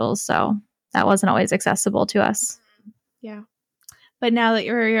schedules, so that wasn't always accessible to us. Yeah. But now that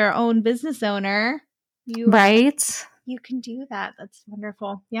you're your own business owner, you can do that. That's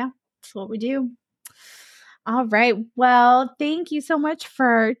wonderful. Yeah. That's what we do. All right. Well, thank you so much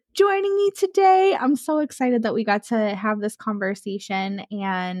for joining me today. I'm so excited that we got to have this conversation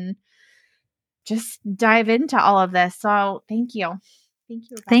and just dive into all of this. So thank you.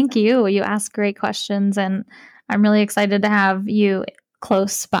 Thank you. You asked great questions, and I'm really excited to have you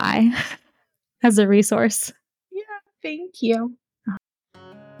close by as a resource. Yeah. Thank you.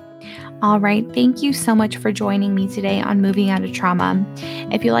 All right. Thank you so much for joining me today on Moving Out of Trauma.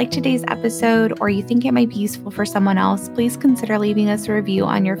 If you liked today's episode or you think it might be useful for someone else, please consider leaving us a review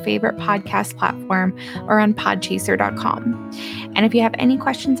on your favorite podcast platform or on podchaser.com. And if you have any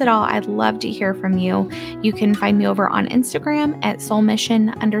questions at all, I'd love to hear from you. You can find me over on Instagram at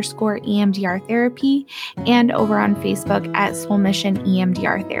soulmission_EMDR therapy and over on Facebook at soulmission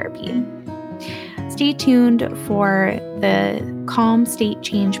EMDR therapy. Stay tuned for the calm state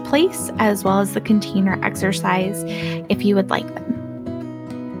change place as well as the container exercise if you would like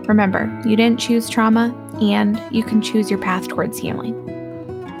them. Remember, you didn't choose trauma, and you can choose your path towards healing.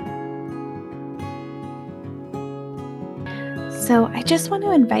 So I just want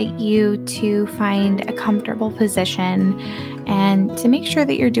to invite you to find a comfortable position and to make sure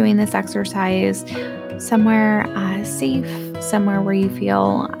that you're doing this exercise somewhere safe, somewhere where you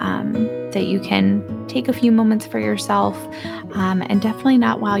feel that you can take a few moments for yourself, and definitely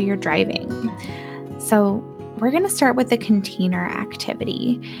not while you're driving. So we're going to start with the container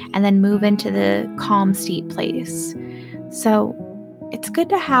activity and then move into the calm state place. So it's good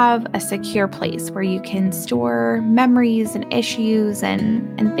to have a secure place where you can store memories and issues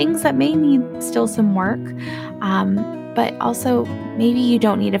and things that may need still some work, but also maybe you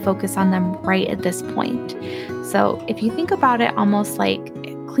don't need to focus on them right at this point. So if you think about it almost like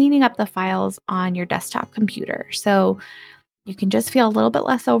cleaning up the files on your desktop computer, so you can just feel a little bit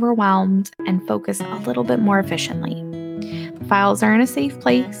less overwhelmed and focus a little bit more efficiently. The files are in a safe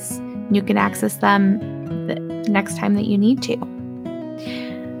place. And you can access them the next time that you need to.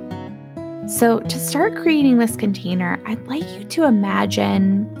 So to start creating this container, I'd like you to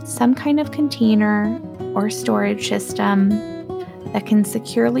imagine some kind of container or storage system that can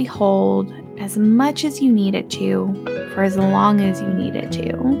securely hold as much as you need it to for as long as you need it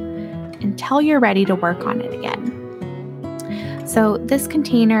to until you're ready to work on it again. So this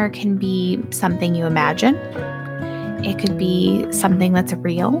container can be something you imagine. It could be something that's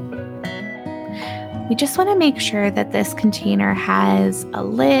real. We just want to make sure that this container has a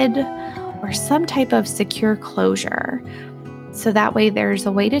lid or some type of secure closure. So that way there's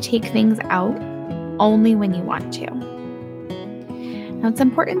a way to take things out only when you want to. Now, it's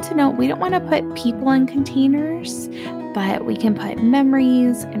important to note we don't want to put people in containers, but we can put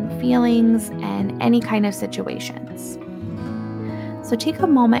memories and feelings and any kind of situations. So take a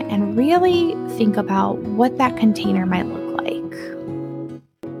moment and really think about what that container might look like.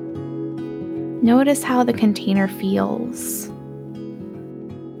 Notice how the container feels.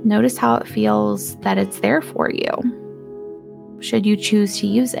 Notice how it feels that it's there for you, should you choose to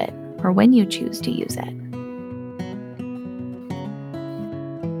use it or when you choose to use it.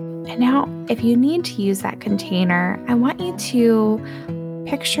 And now, if you need to use that container, I want you to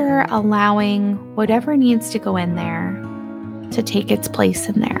picture allowing whatever needs to go in there to take its place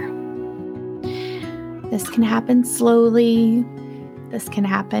in there. This can happen slowly. This can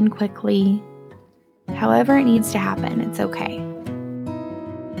happen quickly. However it needs to happen, it's okay.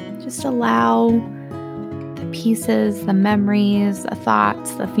 Just allow the pieces, the memories, the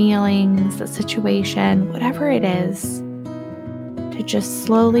thoughts, the feelings, the situation, whatever it is, to just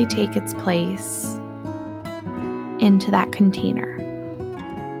slowly take its place into that container.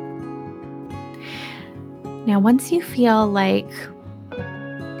 Now, once you feel like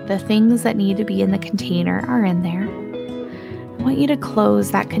the things that need to be in the container are in there, I want you to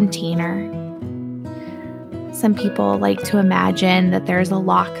close that container. Some people like to imagine that there's a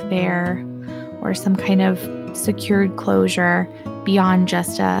lock there or some kind of secured closure beyond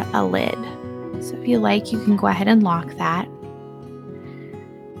just a lid. So if you like, you can go ahead and lock that.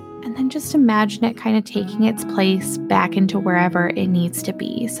 And then just imagine it kind of taking its place back into wherever it needs to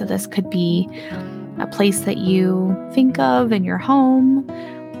be. So this could be a place that you think of in your home.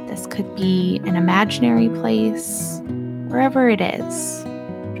 This could be an imaginary place, wherever it is.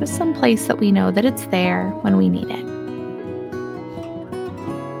 Just some place that we know that it's there when we need it.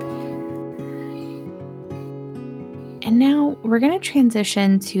 And now we're going to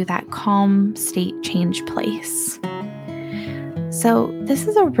transition to that calm state change place. So this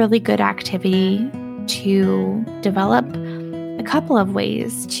is a really good activity to develop a couple of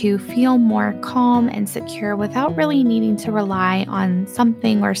ways to feel more calm and secure without really needing to rely on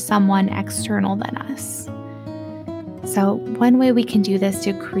something or someone external than us. So one way we can do this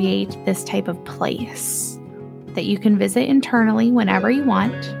to create this type of place that you can visit internally whenever you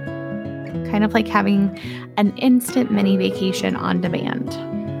want, kind of like having an instant mini vacation on demand.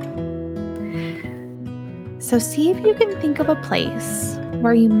 So see if you can think of a place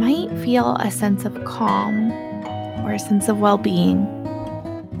where you might feel a sense of calm or a sense of well-being.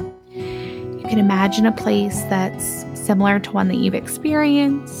 You can imagine a place that's similar to one that you've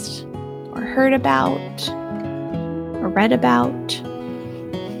experienced or heard about or read about.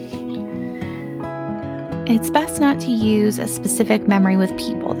 It's best not to use a specific memory with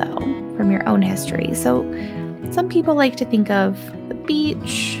people, though, from your own history. So some people like to think of the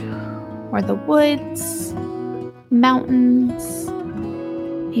beach or the woods, mountains,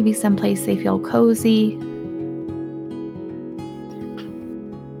 maybe someplace they feel cozy.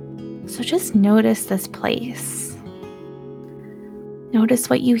 So just notice this place. Notice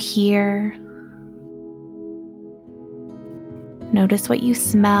what you hear. Notice what you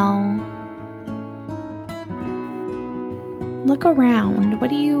smell. Look around. What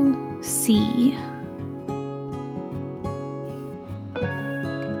do you see?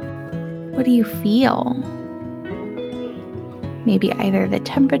 What do you feel? Maybe either the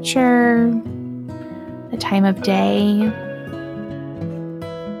temperature, the time of day,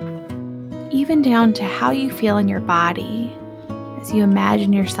 even down to how you feel in your body as you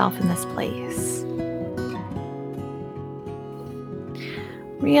imagine yourself in this place.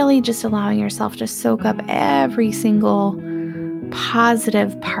 Really just allowing yourself to soak up every single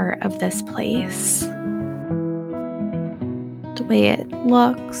positive part of this place. The way it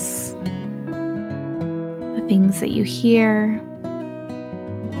looks, the things that you hear,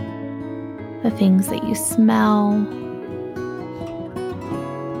 the things that you smell,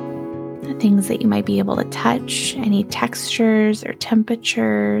 the things that you might be able to touch, any textures or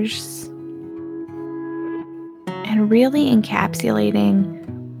temperatures, and really encapsulating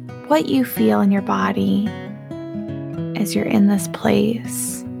what you feel in your body as you're in this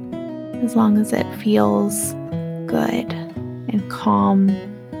place, as long as it feels good and calm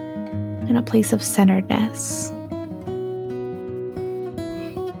and a place of centeredness.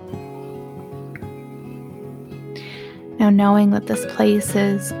 Now, knowing that this place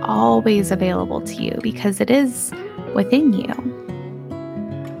is always available to you because it is within you.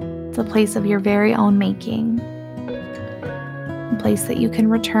 It's a place of your very own making, a place that you can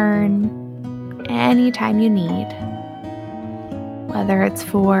return anytime you need, whether it's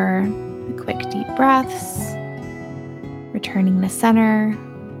for quick deep breaths, returning to center,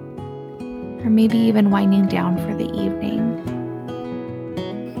 or maybe even winding down for the evening.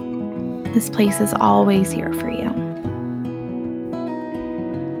 This place is always here for you.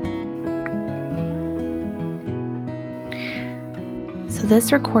 So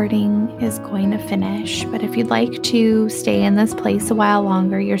this recording is going to finish, but if you'd like to stay in this place a while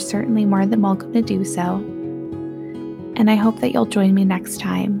longer, you're certainly more than welcome to do so. And I hope that you'll join me next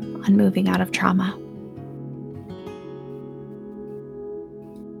time on Moving Out of Trauma.